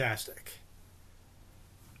were fantastic.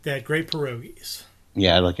 They had great pierogies.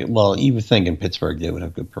 Yeah, I like it. Well, you would think in Pittsburgh they would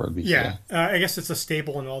have good pierogies. Yeah. I guess it's a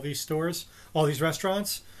staple in all these stores, all these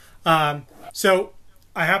restaurants. So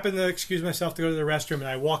I happened to excuse myself to go to the restroom, and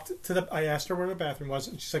I walked to I asked her where the bathroom was,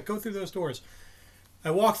 and she's like, "Go through those doors."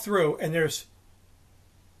 I walked through, and there's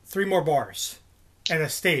 3 more bars and a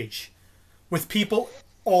stage with people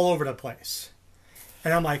all over the place.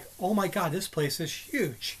 And I'm like, "Oh my God, this place is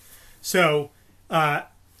huge." So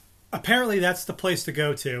apparently that's the place to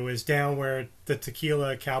go to, is down where the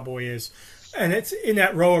Tequila Cowboy is. And it's in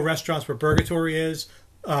that row of restaurants where Burgatory is,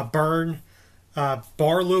 Burn,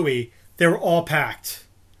 Bar Louie. They were all packed.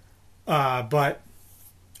 But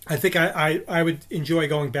I think I would enjoy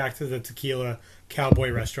going back to the Tequila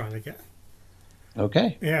Cowboy restaurant again.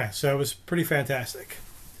 Okay. Yeah, so it was pretty fantastic.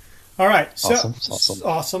 All right. So,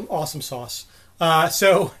 awesome sauce.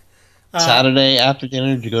 Saturday after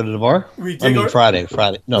dinner, did you go to the bar? We did. Friday.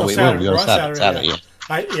 No, we go Saturday. Saturday.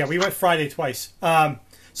 Yeah. We went Friday twice.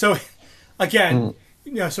 So again,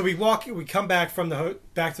 so we come back from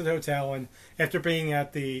back to the hotel, and after being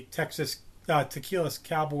at the Texas Tequila's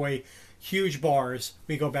Cowboy huge bars,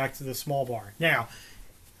 we go back to the small bar. Now,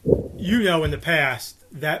 in the past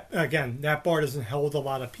that again that bar doesn't hold a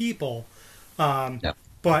lot of people, Yep.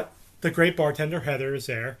 but the great bartender Heather is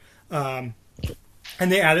there, and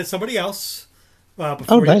they added somebody else.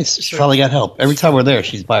 Nice. She probably got help. Every time we're there,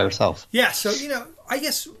 she's by herself. Yeah, so I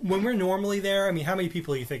guess when we're normally there, I mean, how many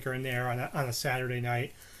people do you think are in there on a Saturday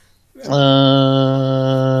night? In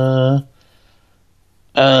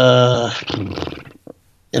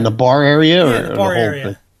the bar area, Yeah, or the bar whole area.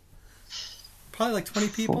 thing? Probably like 20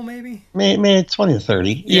 people, maybe. Maybe 20 to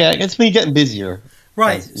 30. Yeah, it's me getting busier.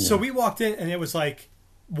 Right. So we walked in, and it was like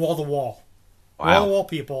wall to wall, wall to wall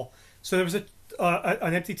people. So there was an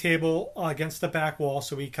empty table against the back wall,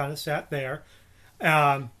 so we kind of sat there.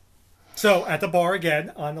 So at the bar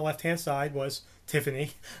again, on the left hand side was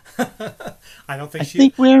Tiffany. I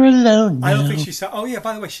think we're alone now. I don't think she saw. Oh yeah,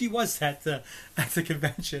 by the way, she was at the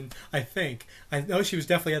convention. I know she was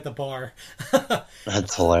definitely at the bar.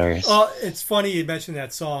 That's hilarious. Well, it's funny you mentioned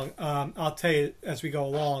that song. I'll tell you as we go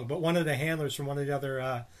along. But one of the handlers from one of the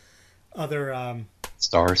other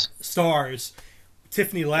stars,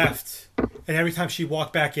 Tiffany left, and every time she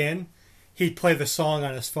walked back in, he'd play the song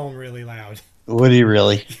on his phone really loud. Would he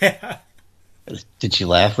really? Yeah. Did she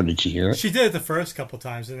laugh or did she hear it? She did it the first couple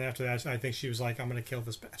times, and after that, I think she was like, "I'm going to kill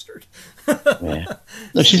this bastard." Yeah.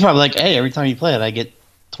 No, she's probably like, "Hey, every time you play it, I get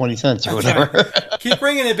 20 cents or whatever." Right. Keep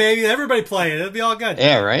bringing it, baby. Everybody play it. It'll be all good.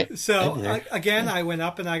 Yeah, right. So I went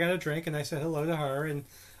up and I got a drink, and I said hello to her, and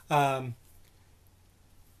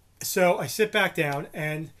so I sit back down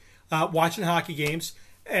and watching hockey games,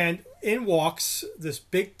 and in walks this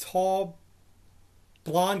big, tall,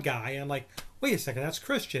 blonde guy. And I'm like, wait a second, that's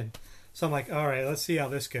Christian. So I'm like, all right, let's see how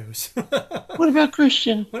this goes. What about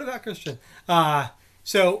Christian?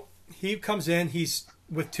 So he comes in, he's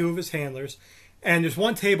with two of his handlers, and there's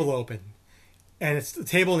one table open. And it's the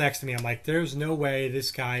table next to me. I'm like, there's no way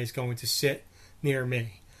this guy is going to sit near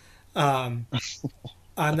me. I'm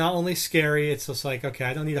not only scary, it's just like, okay,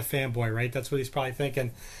 I don't need a fanboy, right? That's what he's probably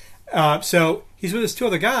thinking. So he's with his two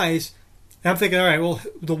other guys, and I'm thinking, all right, well,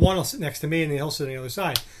 the one will sit next to me, and he'll sit on the other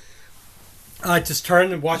side. I just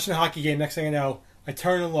turn and watching the hockey game. Next thing I know, I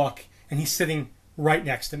turn and look, and he's sitting right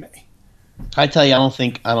next to me. I tell you, I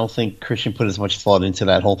don't think Christian put as much thought into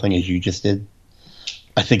that whole thing as you just did.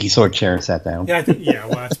 I think he saw a chair and sat down. Yeah,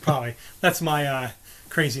 well, that's my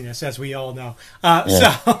craziness, as we all know.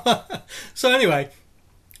 So anyway,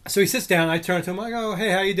 so he sits down. I turn to him. I go,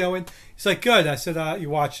 "Hey, how you doing?" He's like, "Good." I said,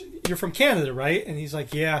 "You're from Canada, right?" And he's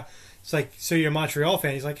like, "Yeah." It's like, "So you're a Montreal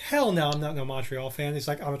fan?" He's like, "Hell no, I'm not no Montreal fan." He's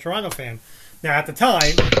like, "I'm a Toronto fan." Now, at the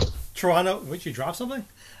time, Toronto... Would you drop something?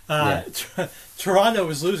 Toronto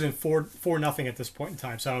was losing 4-0 at this point in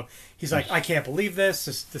time. So he's like, "I can't believe this.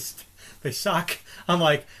 They suck." I'm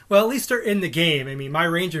like, well, at least they're in the game. I mean, my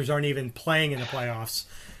Rangers aren't even playing in the playoffs.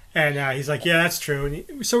 And he's like, "Yeah, that's true."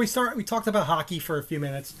 And so we talked about hockey for a few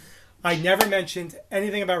minutes. I never mentioned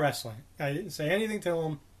anything about wrestling. I didn't say anything to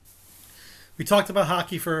him. We talked about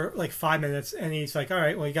hockey for like 5 minutes, and he's like, "All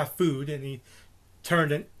right, well, you got food," and he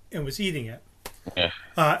turned it and was eating it. Yeah.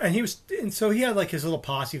 And so he had like his little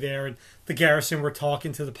posse there, and the Garrison were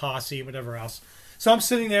talking to the posse and whatever else. So I'm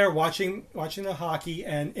sitting there watching the hockey,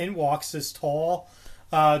 and in walks this tall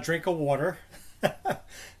drink of water,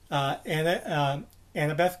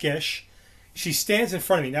 Annabeth Gish. She stands in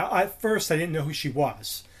front of me. Now, at first, I didn't know who she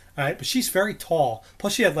was, all right, but she's very tall.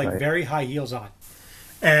 Plus, she had like very high heels on.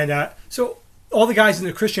 And so all the guys in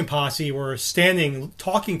the Christian posse were standing,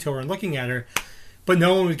 talking to her and looking at her, but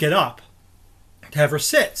no one would get up to have her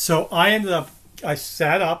sit. So I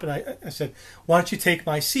sat up and I said, "Why don't you take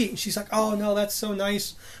my seat?" And she's like, "Oh no, that's so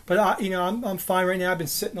nice, but I'm fine right now. I've been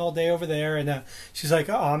sitting all day over there." And she's like,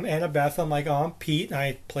 "Oh, I'm Annabeth." I'm like, "Oh, I'm Pete." And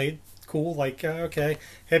I played cool, like, "Okay,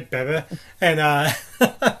 hey, baby." And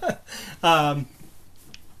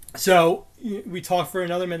so we talked for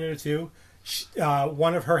another minute or two.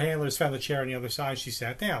 One of her handlers found a chair on the other side. She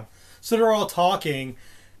sat down. So they're all talking.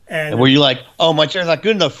 And were you like, "Oh, my chair's not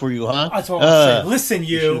good enough for you, huh?" That's what I was saying. Listen,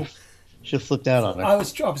 you. Should flip down on her. I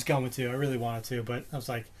was going to. I really wanted to, but I was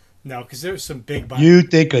like, no, because there was some big. You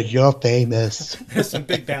think you're famous? There's some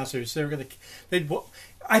big bouncers.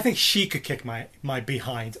 I think she could kick my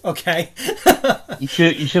behind. Okay. You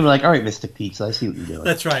should be like, "All right, Mr. Pizza, I see what you're doing."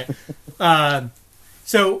 That's right.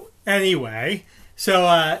 So anyway,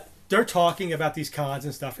 they're talking about these cons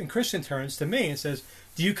and stuff, and Christian turns to me and says,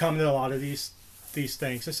 "Do you come to a lot of these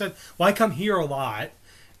things?" I said, "Well, I come here a lot."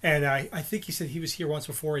 And I think he said he was here once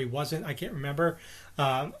before. He wasn't. I can't remember.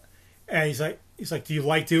 And he's like, he's like, "Do you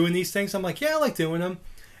like doing these things?" I'm like, "Yeah, I like doing them."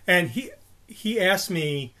 And he asked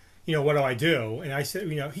me, what do I do? And I said,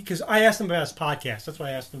 because I asked him about his podcast. That's what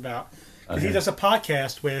I asked him about. Because he does a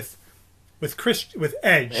podcast with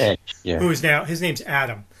Edge, who is now, his name's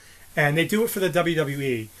Adam, and they do it for the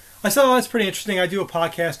WWE. I said, "Oh, that's pretty interesting. I do a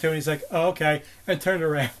podcast too." And he's like, "Oh, okay," and turned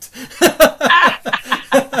around.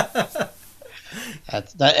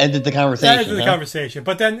 That ended the conversation. That ended the conversation.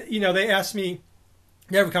 But then, they asked me,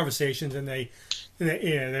 they have conversations, and they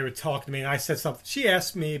would talk to me, and I said something. She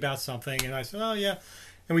asked me about something, and I said, "Oh, yeah,"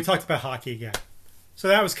 and we talked about hockey again. So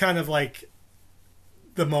that was kind of like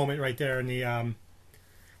the moment right there in the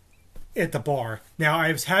at the bar. Now,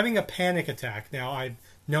 I was having a panic attack. Now, I'm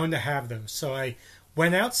known to have those, so I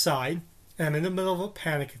went outside, and I'm in the middle of a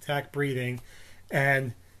panic attack, breathing,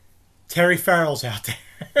 and Terry Farrell's out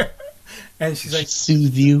there. And she's like,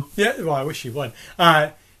 soothe you? Yeah, well, I wish she would.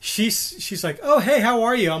 She's like, "Oh, hey, how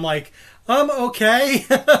are you?" I'm like, "I'm okay."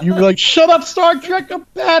 You were like, "Shut up, Star Trek, I'm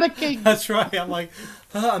panicking." That's right. I'm like,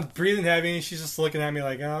 I'm breathing heavy, and she's just looking at me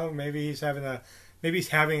like, "Oh, maybe he's having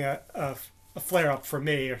a flare up for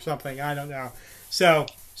me or something. I don't know." So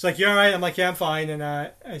she's like, "You all right?" I'm like, "Yeah, I'm fine." And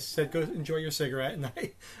I said, "Go enjoy your cigarette." And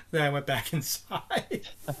then I went back inside.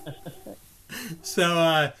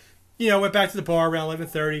 So, went back to the bar around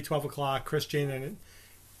 11:30, 12 o'clock. Christian and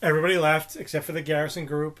everybody left except for the Garrison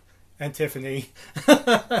group and Tiffany.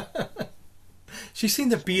 She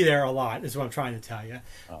seemed to be there a lot, is what I'm trying to tell you.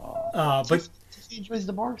 But she enjoys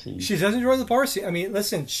the bar scene. She does enjoy the bar scene. I mean,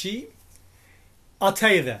 listen, I'll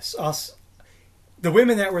tell you this. The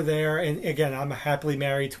women that were there, and again, I'm a happily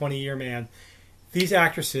married 20-year man. These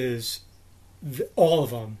actresses, all of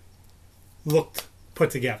them, looked put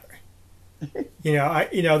together.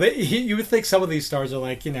 You would think some of these stars are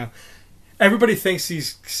like, everybody thinks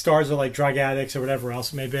these stars are like drug addicts or whatever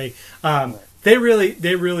else it may be. They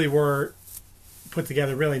really were put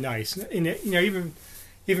together really nice. And,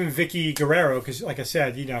 even Vicky Guerrero, because like I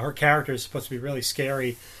said, her character is supposed to be really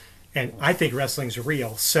scary, and I think wrestling's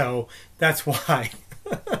real, so that's why.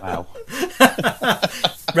 Wow.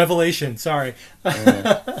 Revelation. Sorry.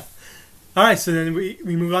 Yeah. All right, so then we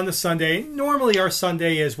move on to Sunday. Normally our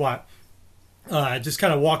Sunday is what? Just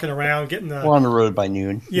kind of walking around, getting the... We're on the road by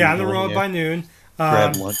noon. Yeah, on the road by noon.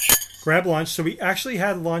 Grab lunch. Grab lunch. So we actually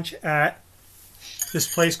had lunch at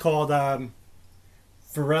this place called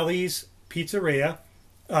Varelli's Pizzeria.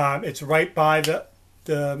 It's right by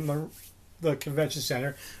the convention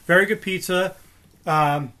center. Very good pizza.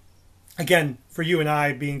 Again, for you and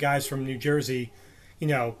I, being guys from New Jersey,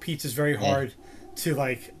 pizza's very hard to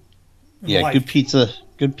like... Yeah, like.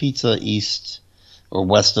 Good pizza east... or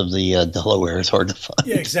west of the Delaware is hard to find.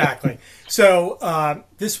 Yeah, exactly. So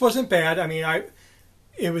this wasn't bad. I mean,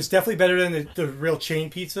 it was definitely better than the real chain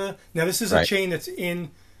pizza. Now, this is a chain that's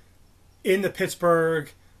in the Pittsburgh,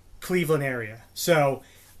 Cleveland area. So,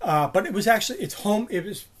 but it was actually it's home. It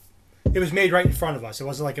was made right in front of us. It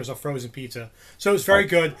wasn't like it was a frozen pizza. So it was very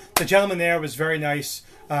good. The gentleman there was very nice.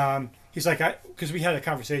 He's like, because we had a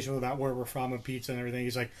conversation about where we're from and pizza and everything.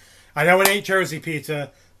 He's like, "I know it ain't Jersey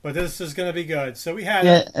pizza, but this is going to be good." So we had...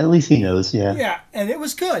 Yeah, at least he knows, yeah. Yeah, and it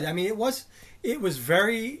was good. I mean, it was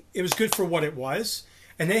good for what it was.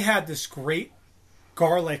 And they had this great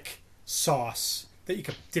garlic sauce that you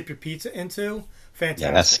could dip your pizza into. Fantastic.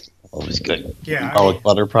 Yeah, that's always good. Yeah. Garlic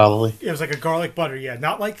butter, probably. It was like a garlic butter, yeah.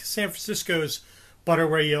 Not like San Francisco's butter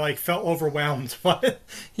where you like felt overwhelmed. But,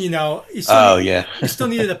 you still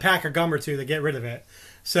needed a pack of gum or two to get rid of it.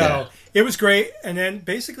 So it was great, and then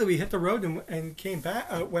basically we hit the road and came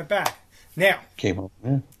back. Went back. Now came home.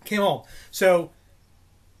 Yeah. Came home. So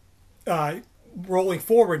rolling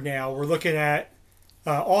forward now, we're looking at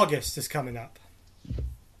August is coming up.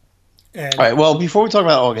 And, all right. Well, before we talk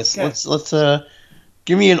about August, let's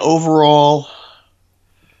give me an overall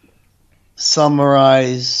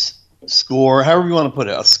summarize score, however you want to put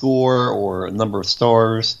it, a score or a number of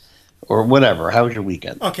stars or whatever. How was your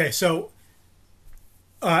weekend? Okay, so.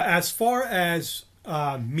 As far as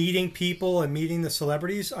meeting people and meeting the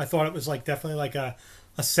celebrities, I thought it was definitely like a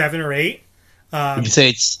 7 or 8. Would you say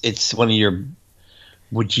it's one of your?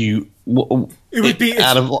 Would you? It would be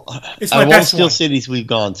out of all Steel Cities we've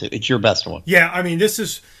gone to. It's your best one. Yeah, I mean, this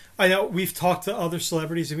is. I know we've talked to other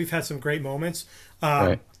celebrities and we've had some great moments.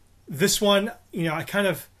 Right. This one, I kind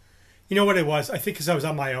of, what it was. I think because I was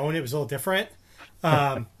on my own, it was a little different.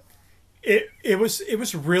 It was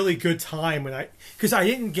a really good time because I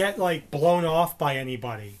didn't get blown off by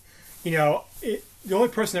anybody. The only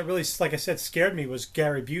person that really, like I said, scared me was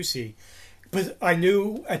Gary Busey. But I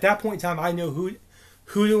knew at that point in time, I knew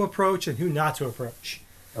who to approach and who not to approach.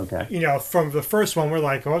 Okay. From the first one, we're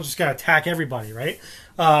like, "Oh, I'm just gonna attack everybody," right?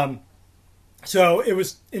 So it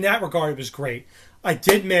was, in that regard, it was great. I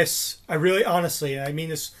did miss, I really honestly, and I mean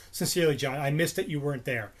this sincerely, John, I missed that you weren't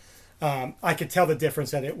there. I could tell the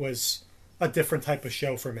difference, that it was a different type of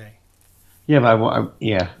show for me. Yeah, but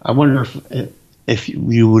I wonder if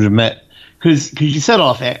you would have met, because you said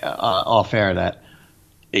off air that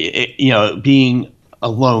being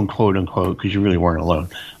alone, quote unquote, because you really weren't alone,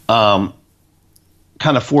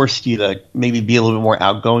 kind of forced you to maybe be a little bit more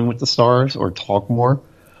outgoing with the stars or talk more.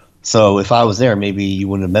 So if I was there, maybe you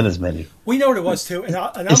wouldn't have met as many. We know what it was too, and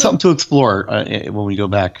it's something to explore when we go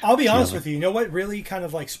back. I'll be honest with you. You know what really kind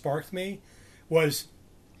of like sparked me was,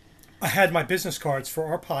 I had my business cards for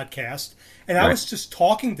our podcast, and I was just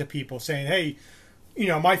talking to people saying, "Hey,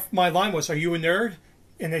 my line was, 'Are you a nerd?'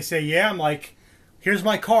 And they say, 'Yeah.' I'm like, 'Here's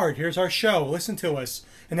my card. Here's our show. Listen to us.'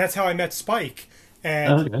 And that's how I met Spike.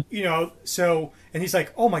 And and he's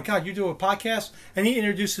like, 'Oh my God, you do a podcast?' And he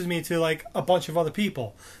introduces me to like a bunch of other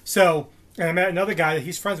people. So, and I met another guy that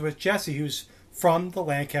he's friends with, Jesse, who's from the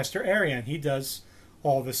Lancaster area, and he does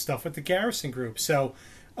all this stuff with the Garrison Group. So,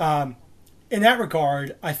 in that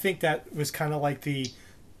regard, I think that was kind of like the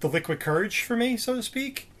liquid courage for me, so to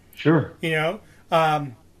speak. Sure. But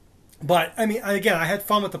I mean, again, I had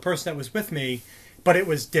fun with the person that was with me, but it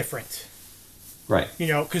was different. Right.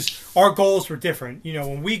 Because our goals were different.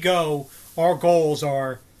 When we go, our goals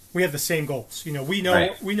are, we have the same goals. We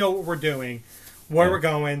know what we're doing, where we're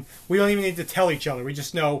going. We don't even need to tell each other. We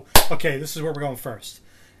just know, okay, this is where we're going first.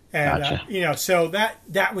 And gotcha. So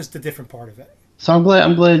that was the different part of it. So I'm glad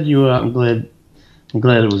it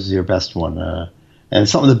was your best one, and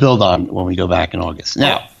something to build on when we go back in August.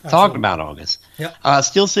 Now, talking about August,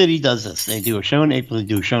 Steel City does this. They do a show in April, they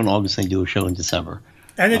do a show in August, they do a show in December.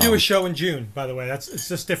 And they do a show in June, by the way. It's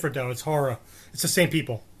just different, though. It's horror. It's the same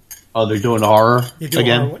people. Oh, they're doing horror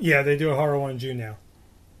again? Horror, yeah, they do a horror one in June now.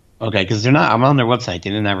 Okay, because they're not. I'm on their website.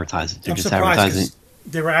 They didn't advertise it. They're just advertising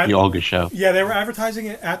the August show. Yeah, they were advertising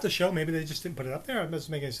it at the show. Maybe they just didn't put it up there. It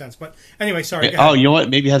doesn't make any sense. But anyway, sorry. Oh, you know what?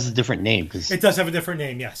 Maybe it has a different name. Cause, it does have a different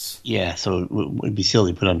name, yes. Yeah, so it would be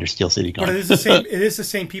silly to put under Steel City Con. But it is the same. It is the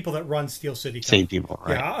same people that run Steel City Con. Same people,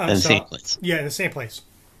 right? Yeah, and the same place. Yeah, the same place.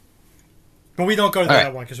 But we don't go to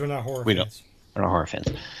that one because we're not horror fans. Don't. We're not horror fans.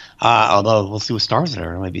 Although we'll see what stars there.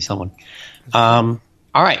 There might be someone. All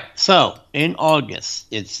right. So in August,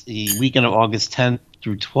 it's the weekend of August 10th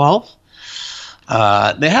through 12th.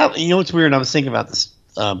 They have, what's weird? I was thinking about this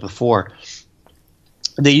before.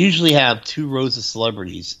 They usually have 2 rows of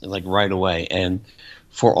celebrities like right away, and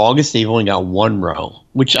for August they've only got 1 row,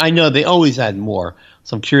 which I know they always add more.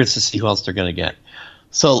 So I'm curious to see who else they're going to get.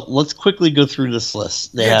 So let's quickly go through this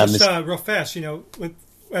list. They have real fast.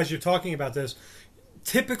 As you're talking about this,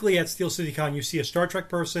 typically at Steel City Con, you see a Star Trek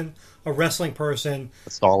person, a wrestling person, a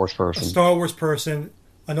Star Wars person,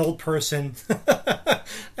 an old person,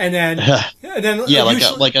 and then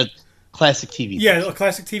like a classic TV. Yeah, person. A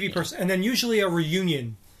classic TV person, and then usually a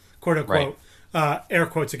reunion, quote unquote, air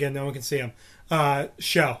quotes again. No one can see them.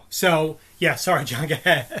 Show. So yeah, sorry, John. Go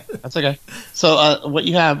ahead. That's okay. So what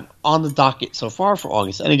you have on the docket so far for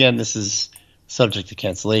August, and again, this is subject to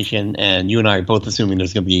cancellation, and you and I are both assuming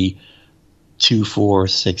there's going to be 2, 4,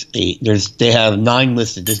 6, 8. They have 9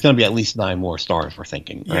 listed. There's going to be at least 9 more stars. We're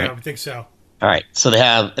thinking. Right? Yeah, I think so. All right. So they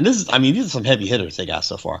have, and these are some heavy hitters they got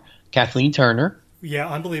so far. Kathleen Turner. Yeah,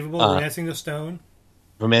 unbelievable. Romancing the Stone.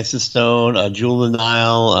 Jewel of the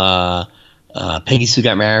Nile. Peggy Sue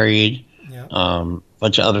Got Married. Yeah.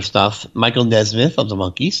 Bunch of other stuff. Michael Nesmith of the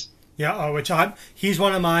Monkees. Yeah, he's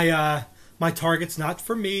one of my my targets. Not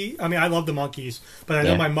for me. I mean, I love the Monkees, but I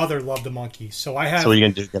know my mother loved the Monkees. So I have. So what are you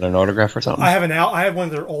gonna do? Get an autograph or something? I have one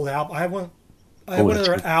of their old albums. I have one of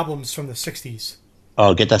their albums from the '60s.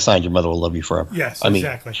 Oh, get that signed. Your mother will love you forever. Yes,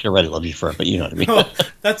 exactly. She already loves you forever, but you know what I mean.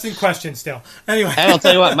 That's in question still. Anyway, and I'll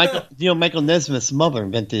tell you what, Michael Nesmith's mother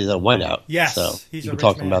invented a whiteout. Yes, so he's you were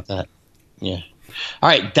talking about that. Yeah. All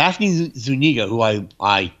right, Daphne Zuniga, who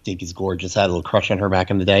I think is gorgeous. I had a little crush on her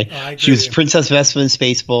back in the day. She was Princess Vespa in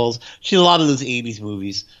Spaceballs. She did a lot of those 80s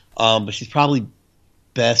movies, but she's probably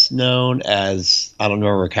best known as, I don't know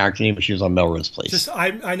her character name, but she was on Melrose Place.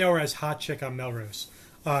 I know her as Hot Chick on Melrose.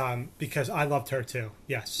 Because I loved her too.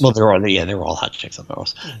 Yes. Well, they were all hot chicks on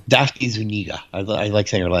Melrose. Daphne Zuniga. I like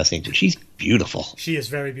saying her last name too. She's beautiful. She is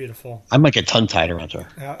very beautiful. I might get tongue tied around her.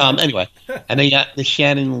 Anyway, and then you got the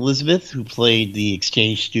Shannon Elizabeth, who played the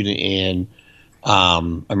exchange student in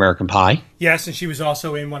American Pie. Yes, and she was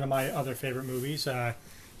also in one of my other favorite movies,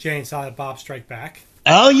 Jay and Silent Bob Strike Back.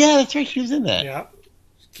 Oh yeah, that's right. She was in that.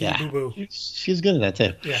 Yeah. Boo Boo. She was good in that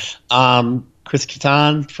too. Yeah. Chris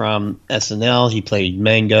Kattan from SNL. He played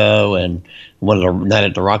Mango and one of the Night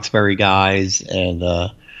at the Roxbury guys, and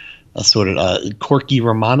a sort of Corky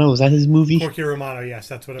Romano. Was that his movie? Corky Romano, yes,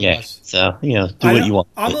 that's what it Yeah. was. So do what you want.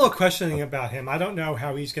 I'm a little questioning about him. I don't know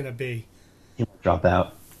how he's going to be. He might drop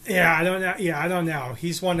out. Yeah, I don't know. Yeah, I don't know.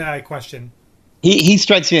 He's one that I question. He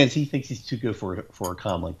strikes me as he thinks he's too good for a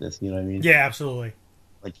com like this. You know what I mean? Yeah, absolutely.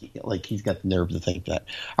 Like he's got the nerve to think that.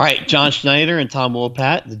 All right, John Schneider and Tom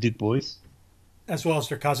Wopat, the Duke boys, as well as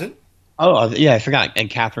their cousin. Oh yeah, I forgot. And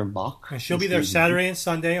Catherine Bach. And she'll be there Saturday and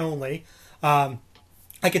Sunday only. I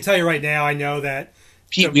can tell you right now. I know that.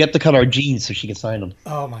 Pete, we have to cut our jeans so she can sign them.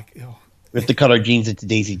 Oh my god. We have to cut our jeans into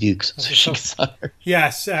Daisy Dukes so she can sign her.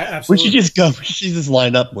 Yes, absolutely. We should just go. We should just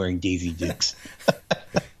line up wearing Daisy Dukes.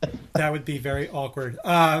 That would be very awkward.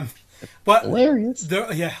 But hilarious.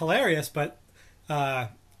 Yeah, hilarious. But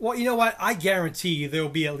well, you know what? I guarantee you there will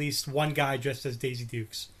be at least one guy dressed as Daisy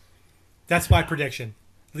Dukes. That's my prediction.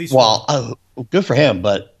 At least one. Good for him.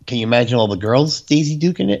 But can you imagine all the girls Daisy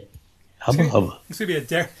Duke in it? Hubba hubba. It's gonna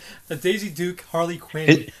be a Daisy Duke Harley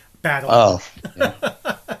Quinn battle. Oh, yeah.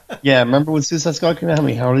 Yeah. Remember when Suicide Squad came out? How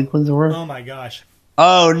many Harley Quinns there were? Oh my gosh.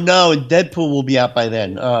 Oh no, Deadpool will be out by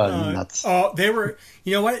then. Oh, nuts. Oh, they were.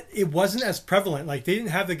 You know what? It wasn't as prevalent. Like they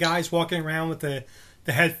didn't have the guys walking around with the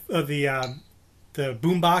head of the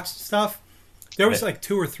boombox stuff. There was like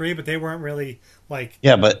 2 or 3, but they weren't really like.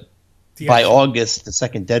 Yeah, but by August, the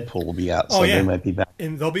second Deadpool will be out, so they might be back.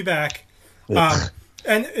 And they'll be back.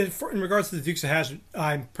 And in regards to the Dukes of Hazzard,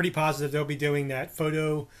 I'm pretty positive they'll be doing that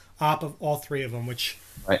photo op of all 3 of them, which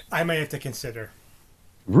I may have to consider.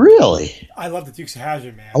 Really? I love the Dukes of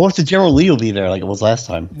Hazzard, man. I wonder if the General Lee will be there like it was last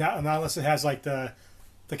time. Not unless it has like the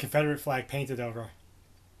Confederate flag painted over.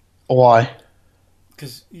 Why?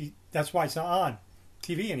 Because that's why it's not on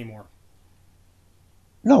TV anymore.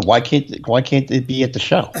 No, why can't it be at the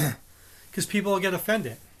show? Because people will get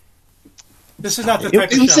offended. This is not the type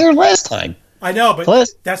of show. It was there last time. I know,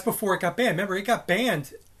 but that's before it got banned. Remember, it got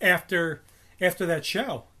banned after that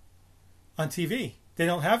show on TV. They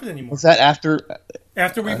don't have it anymore. Was that after?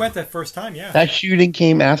 After we went that first time, yeah. That shooting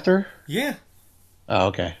came after? Yeah. Oh,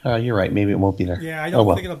 okay. Oh, you're right. Maybe it won't be there. Yeah, I don't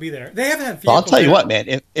think it'll be there. They haven't had vehicles. Well, I'll tell you what,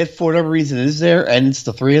 man. If for whatever reason it is there and it's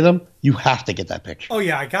the 3 of them, you have to get that picture. Oh,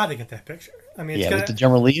 yeah, I got to get that picture. I mean, with the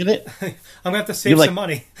General Lee in it. I'm going to have to save some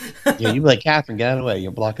money. Yeah, you'd be like, Catherine, get out of the way.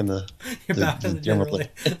 You're blocking the General Lee.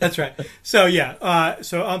 That's right. So, yeah.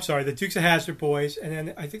 So, I'm sorry. The Dukes of Hazzard boys. And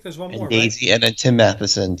then I think there's one more, Daisy, right? And then Tim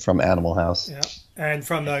Matheson from Animal House. Yeah. And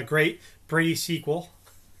from the great Brady sequel.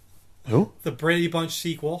 Who? The Brady Bunch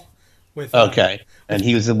sequel. Okay. And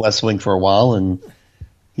he was in West Wing for a while, and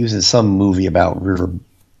he was in some movie about river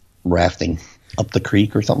rafting up the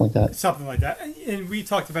creek or something like that. Something like that. And we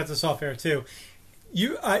talked about this off air, too.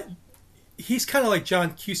 He's kind of like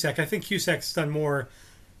John Cusack. I think Cusack's done more,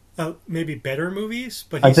 maybe better movies.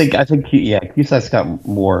 But I think Cusack's got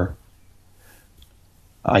more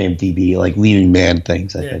IMDb, like leading man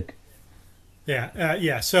things, I think.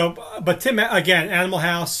 Yeah. So, but Tim, again, Animal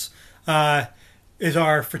House is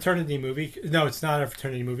our fraternity movie. No, it's not our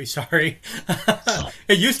fraternity movie. Sorry.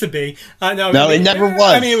 It used to be. No, it never was.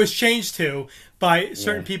 I mean, it was changed to by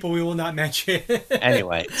certain people we will not mention.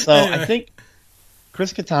 Anyway, I think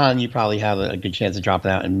Chris Kattan, you probably have a good chance of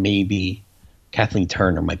dropping out, and maybe Kathleen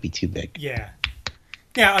Turner might be too big. Yeah.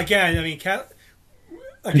 Yeah, again, I mean,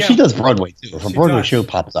 she does Broadway, too. If a Broadway show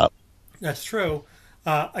pops up. That's true.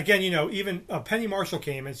 Again, even Penny Marshall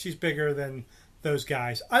came, and she's bigger than those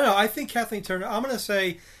guys. I don't know. I think Kathleen Turner, I'm going to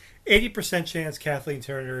say 80% chance Kathleen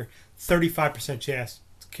Turner, 35% chance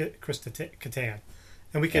Chris Kattan.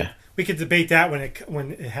 And we could debate that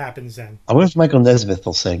when it happens then. I wonder if Michael Nesmith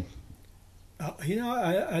will sing.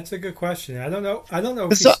 That's a good question. I don't know.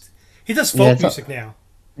 If he does folk music now.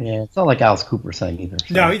 Yeah, it's not like Alice Cooper sang either.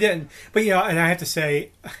 So. No, he didn't. But, and I have to say,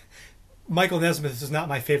 Michael Nesmith is not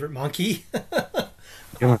my favorite monkey.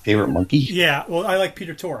 You're my favorite monkey? Yeah, well, I like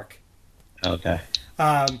Peter Tork. Okay.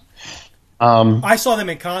 I saw them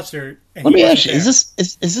in concert. And let me ask you: is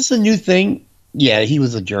this a new thing? Yeah, he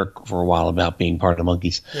was a jerk for a while about being part of the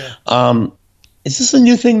Monkees. Yeah. Is this a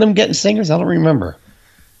new thing? Them getting singers? I don't remember.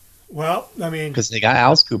 Well, I mean, because they got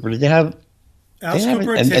Alice Cooper. Did they have Alice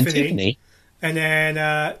Cooper and Tiffany? And then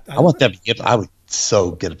I want Debbie Gibson. I would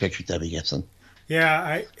so get a picture of Debbie Gibson.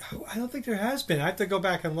 Yeah, I don't think there has been. I have to go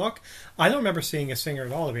back and look. I don't remember seeing a singer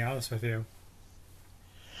at all, to be honest with you.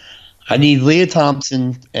 I need Leah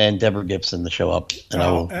Thompson and Deborah Gibson to show up, and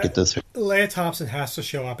I will get this. Leah Thompson has to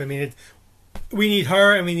show up. I mean, we need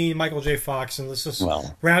her, and we need Michael J. Fox, and let's just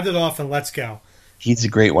round it off and let's go. He's a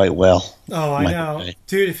great white whale. Oh, I know,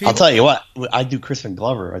 dude. I'll tell you what, I do Crispin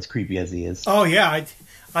Glover, as creepy as he is. Oh yeah,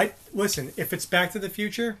 I listen. If it's Back to the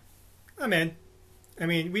Future, I'm in. I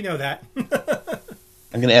mean, we know that.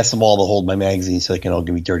 I'm going to ask them all to hold my magazine so they can all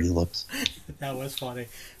give me dirty looks. That was funny.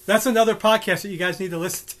 That's another podcast that you guys need to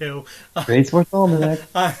listen to. Great Sports Almanac.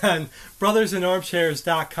 On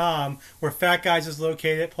brothersinarmchairs.com, where Fat Guys is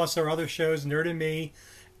located, plus our other shows, Nerd and Me,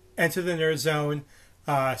 Enter the Nerd Zone,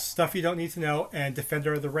 Stuff You Don't Need to Know, and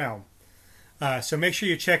Defender of the Realm. So make sure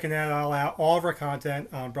you're checking that all out, all of our content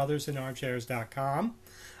on brothersinarmchairs.com.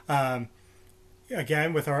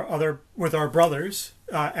 Again, with our brothers,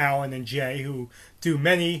 Alan and Jay, who do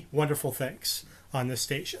many wonderful things on this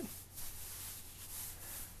station.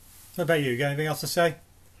 What about you? You got anything else to say?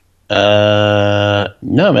 No,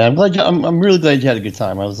 man. I'm really glad you had a good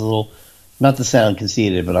time. I was a little, not to sound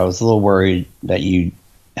conceited, but I was a little worried that you'd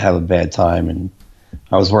have a bad time, and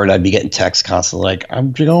I was worried I'd be getting texts constantly like,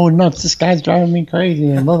 "I'm going nuts. This guy's driving me crazy."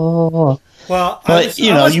 And blah blah blah. Well, but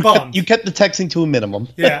you kept the texting to a minimum.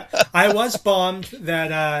 Yeah, I was bummed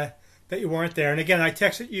that you weren't there. And again, I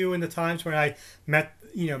texted you in the times when I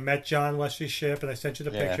met John Wesley Shipp, and I sent you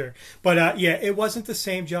the picture. But it wasn't the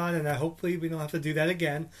same, John, and hopefully we don't have to do that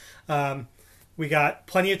again. We got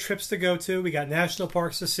plenty of trips to go to. We got national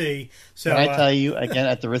parks to see. So can I tell you again,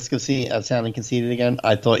 at the risk of sounding conceited again,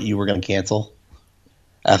 I thought you were going to cancel.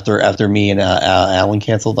 After me and Alan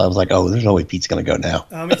canceled, I was like, "Oh, there's no way Pete's going to go now."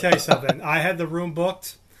 Let me tell you something. I had the room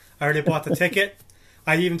booked. I already bought the ticket.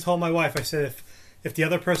 I even told my wife. I said, if the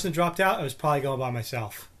other person dropped out, I was probably going by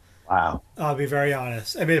myself. Wow. I'll be very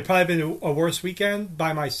honest. I mean, it'd probably been a worse weekend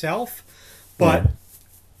by myself, but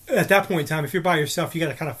at that point in time, if you're by yourself, you got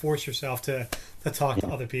to kind of force yourself to talk to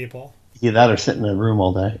other people. Either that or sit in a room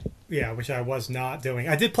all day. Yeah, which I was not doing.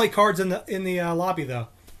 I did play cards in the lobby though.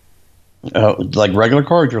 Like regular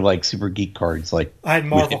cards or like super geek cards? Like I had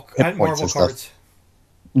Marvel cards.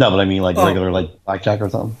 No, but I mean like regular like blackjack or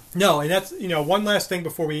something. No, and that's one last thing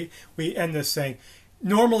before we end this thing.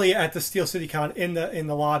 Normally at the Steel City Con in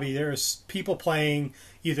the lobby, there's people playing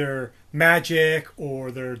either Magic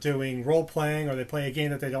or they're doing role playing or they play a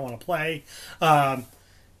game that they don't want to play.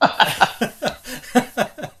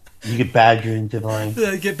 You get badgered into playing.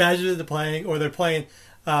 They get badgered into playing, or they're playing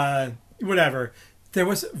whatever. There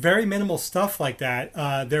was very minimal stuff like that.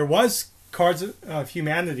 There was Cards of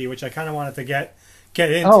Humanity, which I kind of wanted to get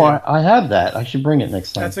into. Oh, I have that. I should bring it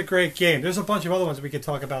next time. That's a great game. There's a bunch of other ones we could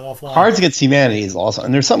talk about offline. Cards Against Humanity is awesome.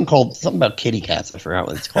 And there's something about kitty cats. I forgot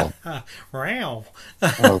what it's called. Wow.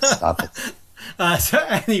 Oh, stop it. So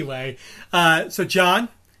anyway, so John,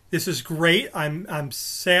 this is great. I'm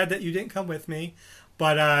sad that you didn't come with me,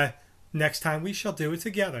 but next time we shall do it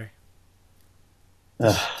together.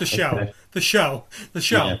 The show,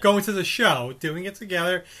 yeah. Going to the show, doing it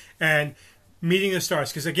together, and meeting the stars.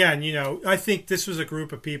 Because again, I think this was a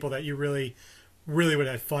group of people that you really, really would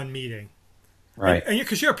have fun meeting. Right. And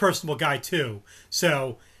because you're a personable guy too,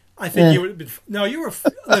 so I think you would have been. No, you were.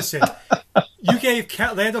 Listen, you gave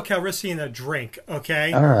Lando Calrissian a drink.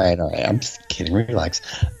 Okay. All right. I'm just kidding. Relax.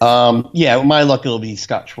 Yeah, my luck it'll be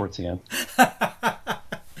Scott Schwartz again.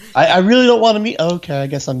 I really don't want to meet. Okay, I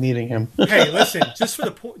guess I'm meeting him. Hey, listen, just for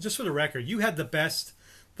the record, you had the best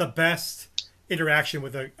interaction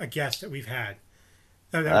with a guest that we've had.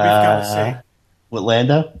 That we've got to see. With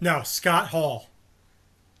Lando? No, Scott Hall.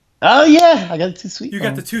 Oh yeah, I got the too sweet. You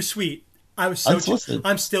got the too sweet. I was so.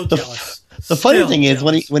 I'm still jealous. The funny thing is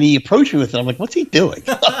when he approached me with it, I'm like, "What's he doing?"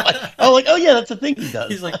 I'm like, "Oh yeah, that's the thing he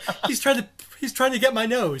does." He's like, he's trying to get my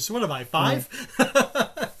nose. What am I,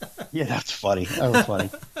 5? Yeah, that's funny. That was funny.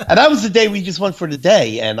 And that was the day we just went for the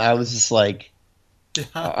day, and I was just like,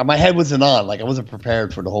 my head wasn't on. Like I wasn't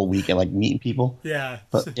prepared for the whole weekend, like meeting people. Yeah.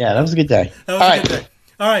 But yeah, that was a good day. All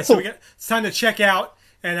right, so it's time to check out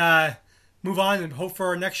and move on and hope for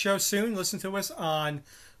our next show soon. Listen to us on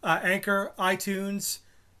Anchor, iTunes,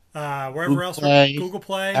 wherever else. Google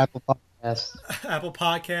Play, Apple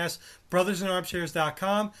Podcasts.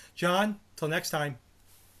 brothersinarmchairs.com. John, till next time.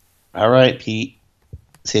 All right, Pete.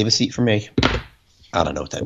 Save a seat for me. I don't know what that